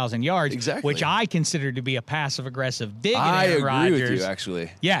 6,000 yards, exactly, which I consider to be a passive-aggressive dig at Aaron Rodgers. I agree with you,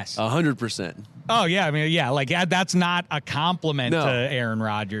 actually. Yes. 100%. Oh, yeah. I mean, yeah, that's not a compliment to Aaron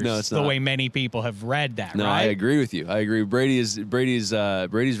Rodgers. No, it's not. The way many people have read that, no, right? I agree with you. I agree. Brady's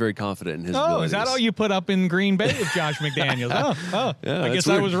very confident in his abilities. Is that all you put up in Green Bay with Josh McDaniels? Yeah, I guess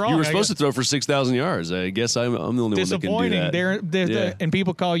I was wrong. You were supposed to throw for 6,000 yards. I guess I'm the only one that can do that. Disappointing. And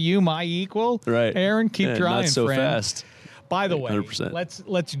people call you my equal. Right. Aaron, keep trying, not so friend. fast. By the way, 100%.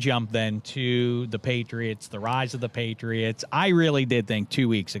 let's jump then to the Patriots, the rise of the Patriots. I really did think 2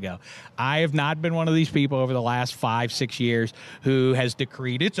 weeks ago. I have not been one of these people over the last 5-6 years who has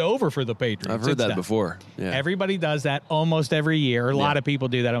decreed it's over for the Patriots. I've heard that before. Yeah. Everybody does that almost every year. A lot of people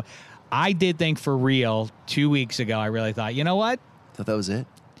do that. I did think for real 2 weeks ago, I really thought, you know what? Thought that was it?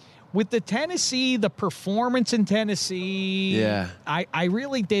 With the performance in Tennessee, I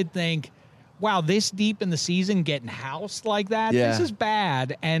really did think, wow, this deep in the season getting housed like that, this is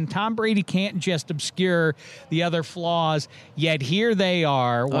bad. And Tom Brady can't just obscure the other flaws, yet here they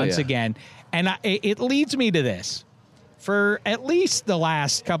are once again. And it leads me to this. For at least the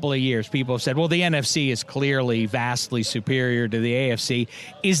last couple of years, people have said, well, the NFC is clearly vastly superior to the AFC.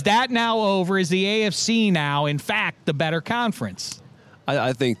 Is that now over? Is the AFC now, in fact, the better conference?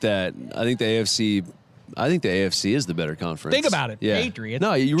 I think the AFC is the better conference. Think about it. Yeah. Patriots,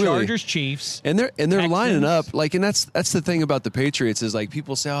 no, you really, Chargers, Chiefs, and they're Texans. lining up and that's the thing about the Patriots is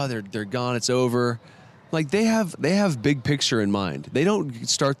people say, oh, they're gone, it's over. They have big picture in mind. They don't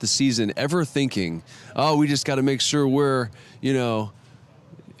start the season ever thinking, oh, we just got to make sure we're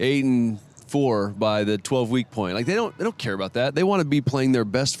 8-4 by the 12-week point. They don't care about that. They want to be playing their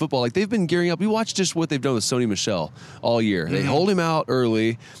best football. They've been gearing up. We watch just what they've done with Sony Michel all year. They hold him out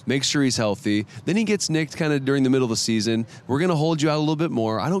early, make sure he's healthy. Then he gets nicked kind of during the middle of the season. We're going to hold you out a little bit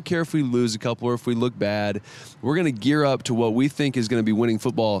more. I don't care if we lose a couple or if we look bad. We're going to gear up to what we think is going to be winning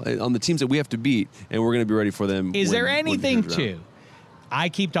football on the teams that we have to beat, and we're going to be ready for them. Is there anything to I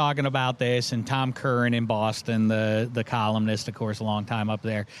keep talking about this, and Tom Curran in Boston, the columnist, of course, a long time up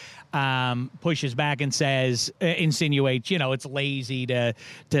there, pushes back and says, insinuates, it's lazy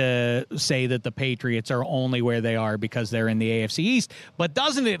to say that the Patriots are only where they are because they're in the AFC East. But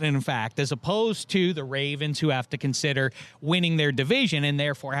doesn't it, in fact, as opposed to the Ravens, who have to consider winning their division and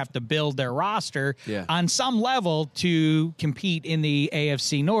therefore have to build their roster on some level to compete in the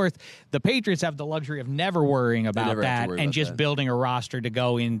AFC North, the Patriots have the luxury of never worrying about that and just building a roster to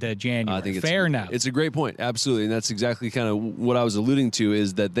go into January. I think fair enough. It's a great point. Absolutely. And that's exactly kind of what I was alluding to,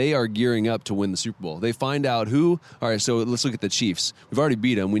 is that they are gearing up to win the Super Bowl. They find out all right, so let's look at the Chiefs. We've already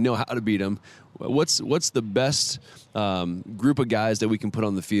beat them. We know how to beat them. What's the best group of guys that we can put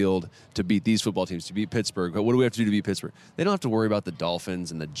on the field to beat these football teams, to beat Pittsburgh? What do we have to do to beat Pittsburgh? They don't have to worry about the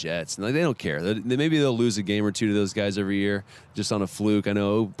Dolphins and the Jets. They don't care. Maybe they'll lose a game or two to those guys every year just on a fluke. I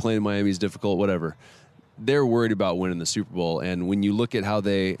know playing in Miami is difficult, whatever. They're worried about winning the Super Bowl. And when you look at how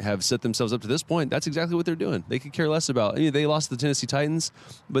they have set themselves up to this point, that's exactly what they're doing. They could care less about. They lost to the Tennessee Titans,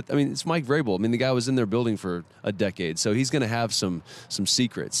 but it's Mike Vrabel. The guy was in their building for a decade, so he's going to have some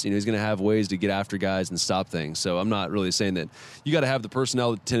secrets. He's going to have ways to get after guys and stop things. So I'm not really saying that you got to have the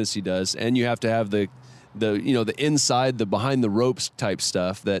personnel that Tennessee does, and you have to have the inside, the behind the ropes type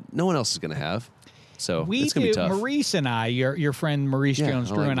stuff that no one else is going to have. So it's going to be tough. Maurice and I, your friend Maurice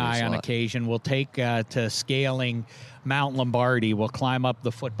Jones-Drew and I on occasion will take to scaling Mount Lombardi. We'll climb up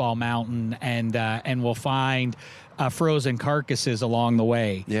the football mountain and we'll find frozen carcasses along the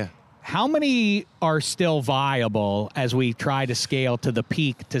way. Yeah. How many are still viable as we try to scale to the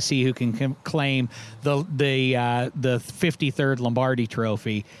peak to see who can claim the 53rd Lombardi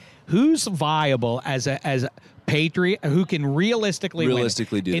Trophy? Who's viable as a Patriot who can realistically do in this.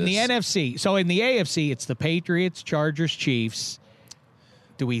 The NFC? So in the AFC, it's the Patriots, Chargers, Chiefs.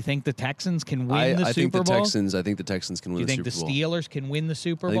 Do we think the Texans can win the Super Bowl? I think the Texans can win the Super Bowl. Do you think the Steelers can win the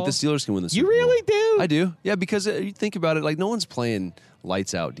Super Bowl? I think the Steelers can win the Super Bowl. You really do? I do. Yeah, because you think about it, no one's playing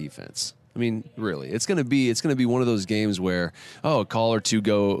lights out defense. Really, it's going to be one of those games where, a call or two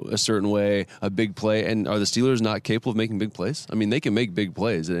go a certain way, a big play, and are the Steelers not capable of making big plays? They can make big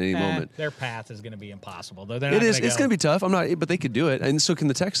plays at any moment. Their path is going to be impossible, though. It's going to be tough. But they could do it, and so can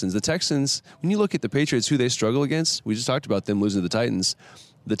the Texans. The Texans, when you look at the Patriots, who they struggle against, we just talked about them losing to the Titans.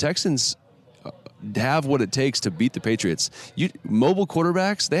 The Texans have what it takes to beat the Patriots. Mobile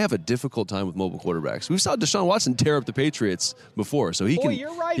quarterbacks, they have a difficult time with mobile quarterbacks. We saw Deshaun Watson tear up the Patriots before, so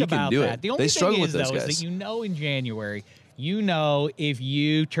you're right about do that. It. The only they struggle thing with those guys. Is that in January, if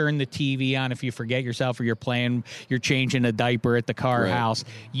you turn the TV on, if you forget yourself or you're changing a diaper at the car house,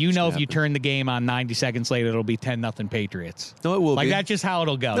 if you turn the game on 90 seconds later, it'll be 10-0 Patriots. No, it will be. That's just how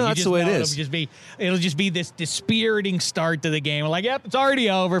it'll go. No, that's the way it is. It'll just be this dispiriting start to the game. Yep, it's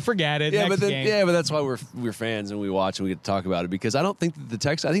already over. Forget it. Yeah, Next game. but that's why we're fans and we watch and we get to talk about it, because I don't think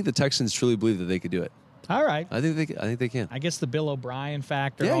that I think the Texans truly believe that they could do it. All right. I think they can. I guess the Bill O'Brien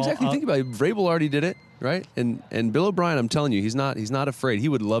factor. Yeah, exactly. Think about it. Vrabel already did it, right? And Bill O'Brien, I'm telling you, he's not afraid. He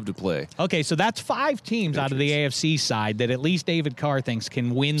would love to play. Okay, so that's 5 teams out of the AFC side that at least David Carr thinks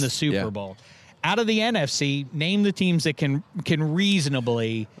can win the Super Bowl. Out of the NFC, name the teams that can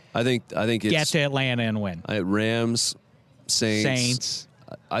reasonably I think it's get to Atlanta and win. Rams, Saints.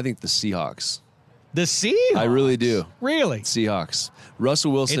 I think the Seahawks. The Seahawks? I really do. Really? Seahawks.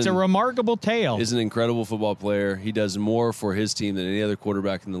 Russell Wilson. It's a remarkable tale. Is an incredible football player. He does more for his team than any other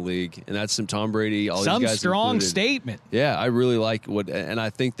quarterback in the league, and that's some Tom Brady. All some these guys strong included. Statement. Yeah, I really like and I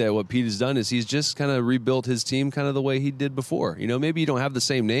think that what Pete has done is he's just kind of rebuilt his team kind of the way he did before. Maybe you don't have the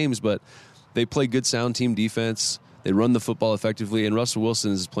same names, but they play good, sound team defense. They run the football effectively, and Russell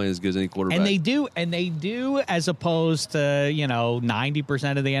Wilson is playing as good as any quarterback. And they do, as opposed to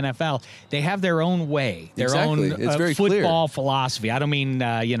 90% of the NFL. They have their own way, their own it's very football clear. philosophy. I don't mean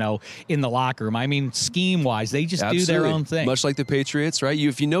in the locker room. I mean scheme wise. They just do their own thing. Much like the Patriots, right?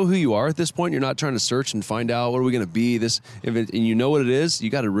 If you know who you are at this point, you're not trying to search and find out what are we going to be. And you know what it is,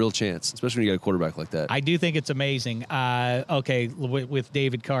 you got a real chance, especially when you got a quarterback like that. I do think it's amazing. With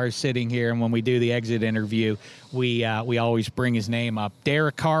David Carr sitting here, and when we do the exit interview, we always bring his name up.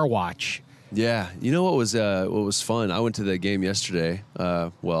 Derek Carr Watch. Yeah, what was fun? I went to the game yesterday.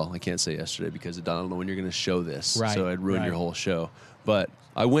 I can't say yesterday because I don't know when you're going to show this, right, so I'd ruin your whole show. But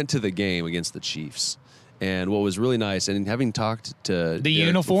I went to the game against the Chiefs, and what was really nice, and having talked to the Derek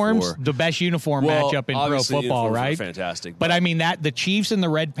uniforms, before, the best uniform matchup in pro football, right? Fantastic, but I mean that the Chiefs in the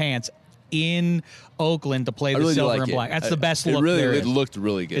red pants in Oakland to play the silver and black. That's the best look. It looked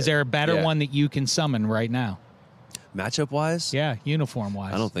really good. Is there a better one that you can summon right now? Matchup wise? Yeah, uniform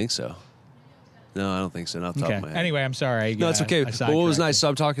wise. I don't think so. No, I don't think so. Not off the top of my head. Anyway, I'm sorry. No, it's okay. But what was nice? So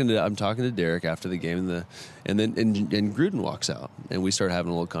I'm talking to Derek after the game, and Gruden walks out, and we start having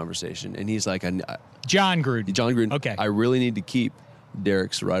a little conversation, and he's like, John Gruden. Okay. I really need to keep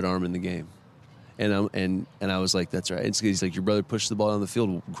Derek's right arm in the game. And I was like, that's right. He's like, your brother pushed the ball down the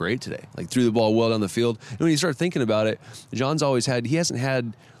field great today. Like, threw the ball well down the field. And when you start thinking about it, John's always he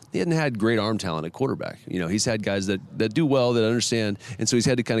hadn't had great arm talent at quarterback. He's had guys that do well, that understand, and so he's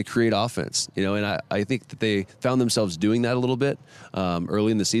had to kind of create offense. And I think that they found themselves doing that a little bit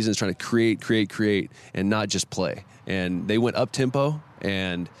early in the season, is trying to create, and not just play. And they went up tempo,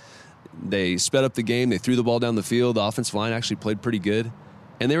 and they sped up the game. They threw the ball down the field. The offensive line actually played pretty good.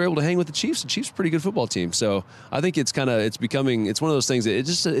 And they were able to hang with the Chiefs. The Chiefs are a pretty good football team. So I think it's one of those things that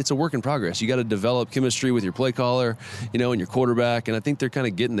it's a work in progress. You got to develop chemistry with your play caller, and your quarterback. And I think they're kind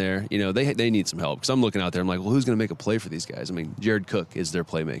of getting there. They need some help, because I'm looking out there. I'm like, well, who's going to make a play for these guys? I mean, Jared Cook is their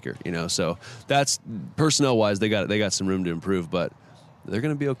playmaker. So that's personnel wise, they got some room to improve, but they're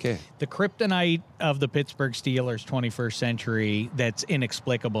going to be okay. The kryptonite of the Pittsburgh Steelers 21st century that's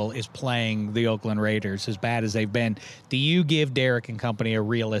inexplicable is playing the Oakland Raiders, as bad as they've been. Do you give Derek and company a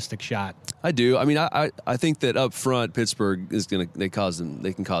realistic shot? I do. I mean, I think that up front, Pittsburgh is they can cause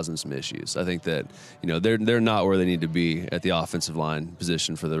them some issues. I think that, they're not where they need to be at the offensive line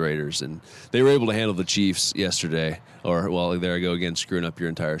position for the Raiders. And they were able to handle the Chiefs yesterday. There I go again, screwing up your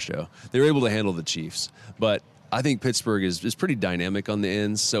entire show. They were able to handle the Chiefs. But I think Pittsburgh is pretty dynamic on the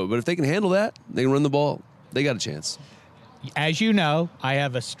ends. But if they can handle that, they can run the ball, they got a chance. As you know, I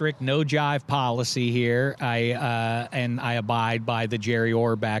have a strict no jive policy here. And I abide by the Jerry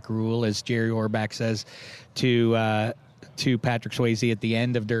Orbach rule, as Jerry Orbach says to Patrick Swayze at the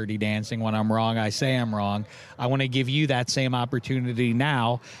end of Dirty Dancing. When I'm wrong, I say I'm wrong. I want to give you that same opportunity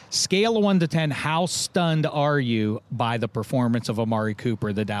now. Scale of 1 to 10, how stunned are you by the performance of Amari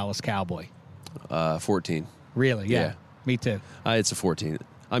Cooper, the Dallas Cowboy? 14. Really? Yeah. Me too. It's a 14.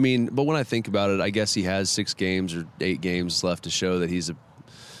 I mean, but when I think about it, I guess he has 6 games or 8 games left to show that he's a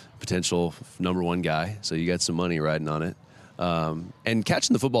potential number 1 guy. So you got some money riding on it. And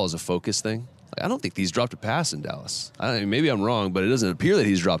catching the football is a focus thing. I don't think he's dropped a pass in Dallas. Maybe I'm wrong, but it doesn't appear that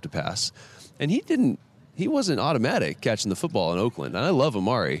he's dropped a pass. And he wasn't automatic catching the football in Oakland. And I love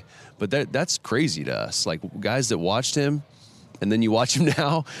Amari, but that's crazy to us. Like, guys that watched him, and then you watch him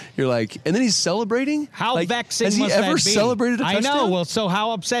now, you're like, and then he's celebrating? How vexing has he must ever that be? celebrated a touchdown? I know. Well, so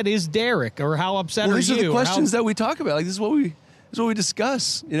how upset is Derek, or how upset are you? These are the questions that we talk about. Like, this is what we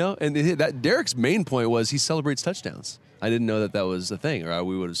discuss, And that Derek's main point was he celebrates touchdowns. I didn't know that was a thing, or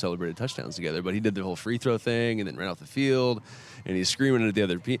we would have celebrated touchdowns together. But he did the whole free throw thing, and then ran off the field, and he's screaming at the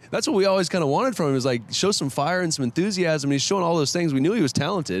other people. That's what we always kind of wanted from him, is like, show some fire and some enthusiasm. And he's showing all those things. We knew he was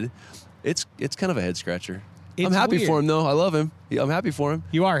talented. It's kind of a head scratcher. I'm happy for him, though. I love him. I'm happy for him.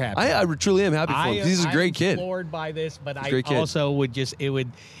 You are happy. I truly am happy for him. He's a great kid. I'm floored by this, but I also would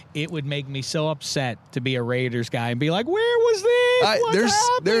it would make me so upset to be a Raiders guy and be like, where was this?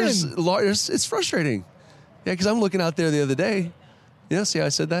 There's it's frustrating. Yeah, because I'm looking out there the other day. See how I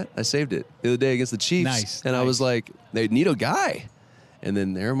said that? I saved it the other day against the Chiefs. Nice. I was like, they need a guy. And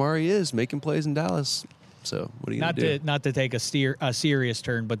then there Amari is, making plays in Dallas. So what are you going to do? Not to take a serious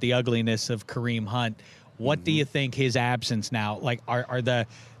turn, but the ugliness of Kareem Hunt. What do you think his absence now? Like, are the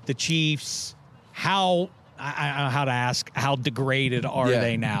Chiefs, how to ask, how degraded are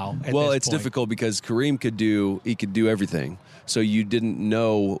they now? Well, it's difficult because Kareem could do everything. So you didn't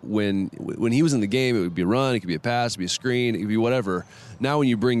know when he was in the game, it would be a run, it could be a pass, it could be a screen, it could be whatever. Now when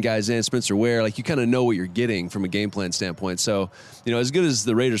you bring guys in, Spencer Ware, like, you kind of know what you're getting from a game plan standpoint. So, as good as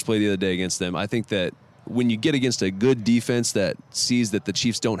the Raiders played the other day against them, I think that when you get against a good defense that sees that the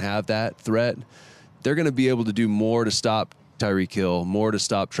Chiefs don't have that threat, they're going to be able to do more to stop Tyreek Hill, more to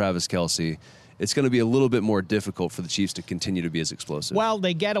stop Travis Kelce. It's going to be a little bit more difficult for the Chiefs to continue to be as explosive. Well,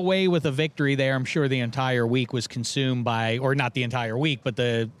 they get away with a victory there. I'm sure the entire week was consumed by, or not the entire week, but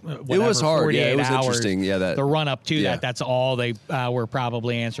it was hard. Yeah, it was hours, interesting. Yeah, the run up to that. That's all they were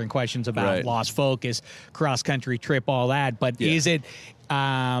probably answering questions about. Right. Lost focus, cross country trip, all that. But is it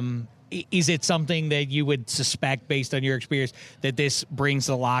something that you would suspect, based on your experience, that this brings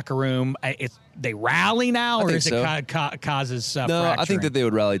the locker room? They rally now, or is it causes No, fracturing? I think that they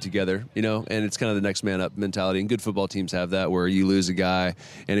would rally together, and it's kind of the next man up mentality. And good football teams have that, where you lose a guy,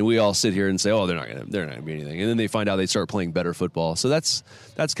 and we all sit here and say, "Oh, they're not gonna be anything," and then they find out they start playing better football. So that's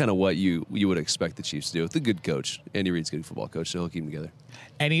kind of what you would expect the Chiefs to do with a good coach. Andy Reid's a good football coach, so he'll keep them together.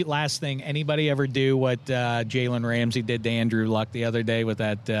 Any last thing? Anybody ever do what Jalen Ramsey did to Andrew Luck the other day with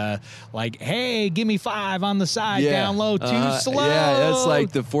that, hey, give me 5 on the side, down low, too slow? Yeah, that's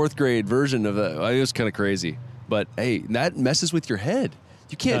like the 4th grade version of that. It was kind of crazy. But, hey, that messes with your head.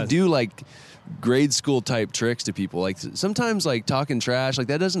 You can't do like grade school type tricks to people. Like sometimes like talking trash, like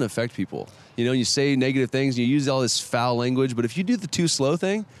that doesn't affect people. You know, you say negative things, you use all this foul language, but if you do the too slow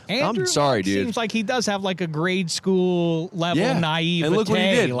thing, Andrew I'm sorry, dude. Seems like he does have like a grade school level naivete. And look what he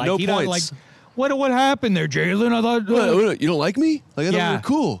did. Like, no he points. Like, what happened there, Jalen? I thought what, you don't like me? Like I thought we were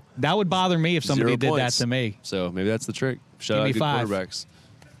cool. That would bother me if somebody 0 did points. that to me. So maybe that's the trick. Shout Give out me good 5. quarterbacks.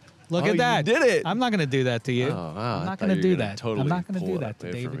 Look at that. You did it. I'm not going to do that to you. Oh, wow. I'm I not thought going to you do were gonna that. totally I'm not going to pull do it that to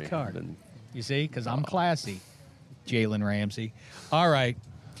away from David me. Carr. Then- You see, because I'm classy. Jalen Ramsey. All right.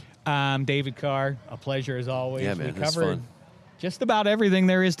 David Carr, a pleasure as always. Yeah, man, we it's covered fun. just about everything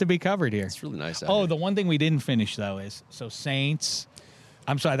there is to be covered here. It's really nice. Oh, the one thing we didn't finish though is Saints.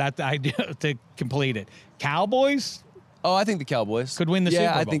 I'm sorry, that I to complete it. Cowboys. Oh, I think the Cowboys could win the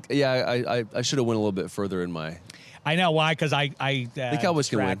Super Bowl. I should have went a little bit further in my. I know why, because I the Cowboys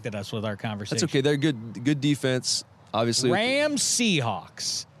can win. distracted us with our conversation. That's okay. They're good defense. Obviously, Rams,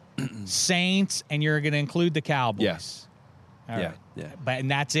 Seahawks, Saints, and you're going to include the Cowboys. Yes. All right. Yeah. And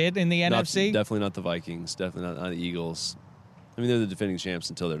that's it in the NFC? Definitely not the Vikings. Definitely not the Eagles. I mean, they're the defending champs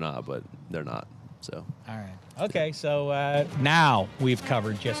until they're not, but they're not. So. All right. Okay, so now we've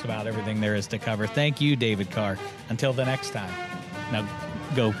covered just about everything there is to cover. Thank you, David Carr. Until the next time. Now,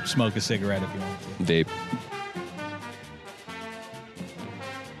 go smoke a cigarette if you want to. Vape.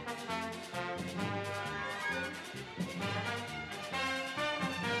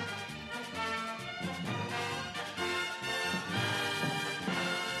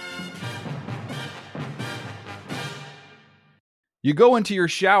 You go into your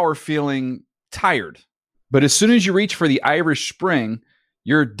shower feeling tired, but as soon as you reach for the Irish Spring,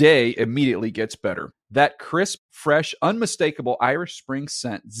 your day immediately gets better. That crisp, fresh, unmistakable Irish Spring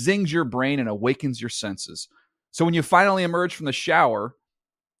scent zings your brain and awakens your senses. So when you finally emerge from the shower,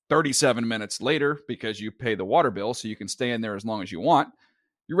 37 minutes later, because you pay the water bill so you can stay in there as long as you want,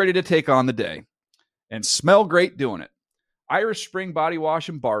 you're ready to take on the day and smell great doing it. Irish Spring Body Wash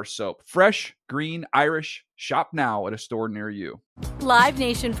and Bar Soap. Fresh, green, Irish. Shop now at a store near you. Live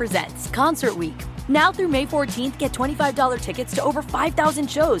Nation presents Concert Week. Now through May 14th, get $25 tickets to over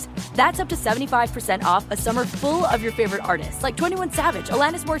 5,000 shows. That's up to 75% off a summer full of your favorite artists like 21 Savage,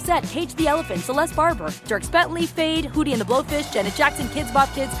 Alanis Morissette, Cage the Elephant, Celeste Barber, Dierks Bentley, Fade, Hootie and the Blowfish, Janet Jackson, Kids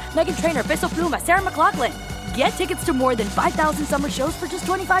Bop Kids, Meghan Trainor, Peso Pluma, Sarah McLachlan. Get tickets to more than 5,000 summer shows for just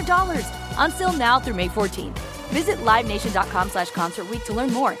 $25. Until now through May 14th. Visit LiveNation.com/Concert Week to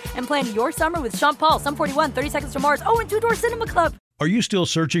learn more and plan your summer with Sean Paul, Sum 41, 30 Seconds to Mars, and Two Door Cinema Club. Are you still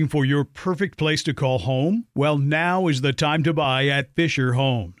searching for your perfect place to call home? Well, now is the time to buy at Fisher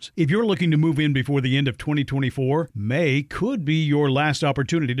Homes. If you're looking to move in before the end of 2024, May could be your last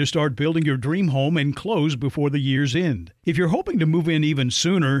opportunity to start building your dream home and close before the year's end. If you're hoping to move in even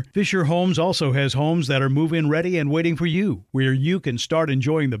sooner, Fisher Homes also has homes that are move-in ready and waiting for you, where you can start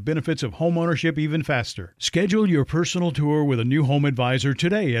enjoying the benefits of homeownership even faster. Schedule your personal tour with a new home advisor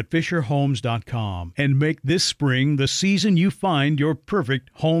today at FisherHomes.com and make this spring the season you find your perfect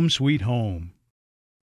home sweet home.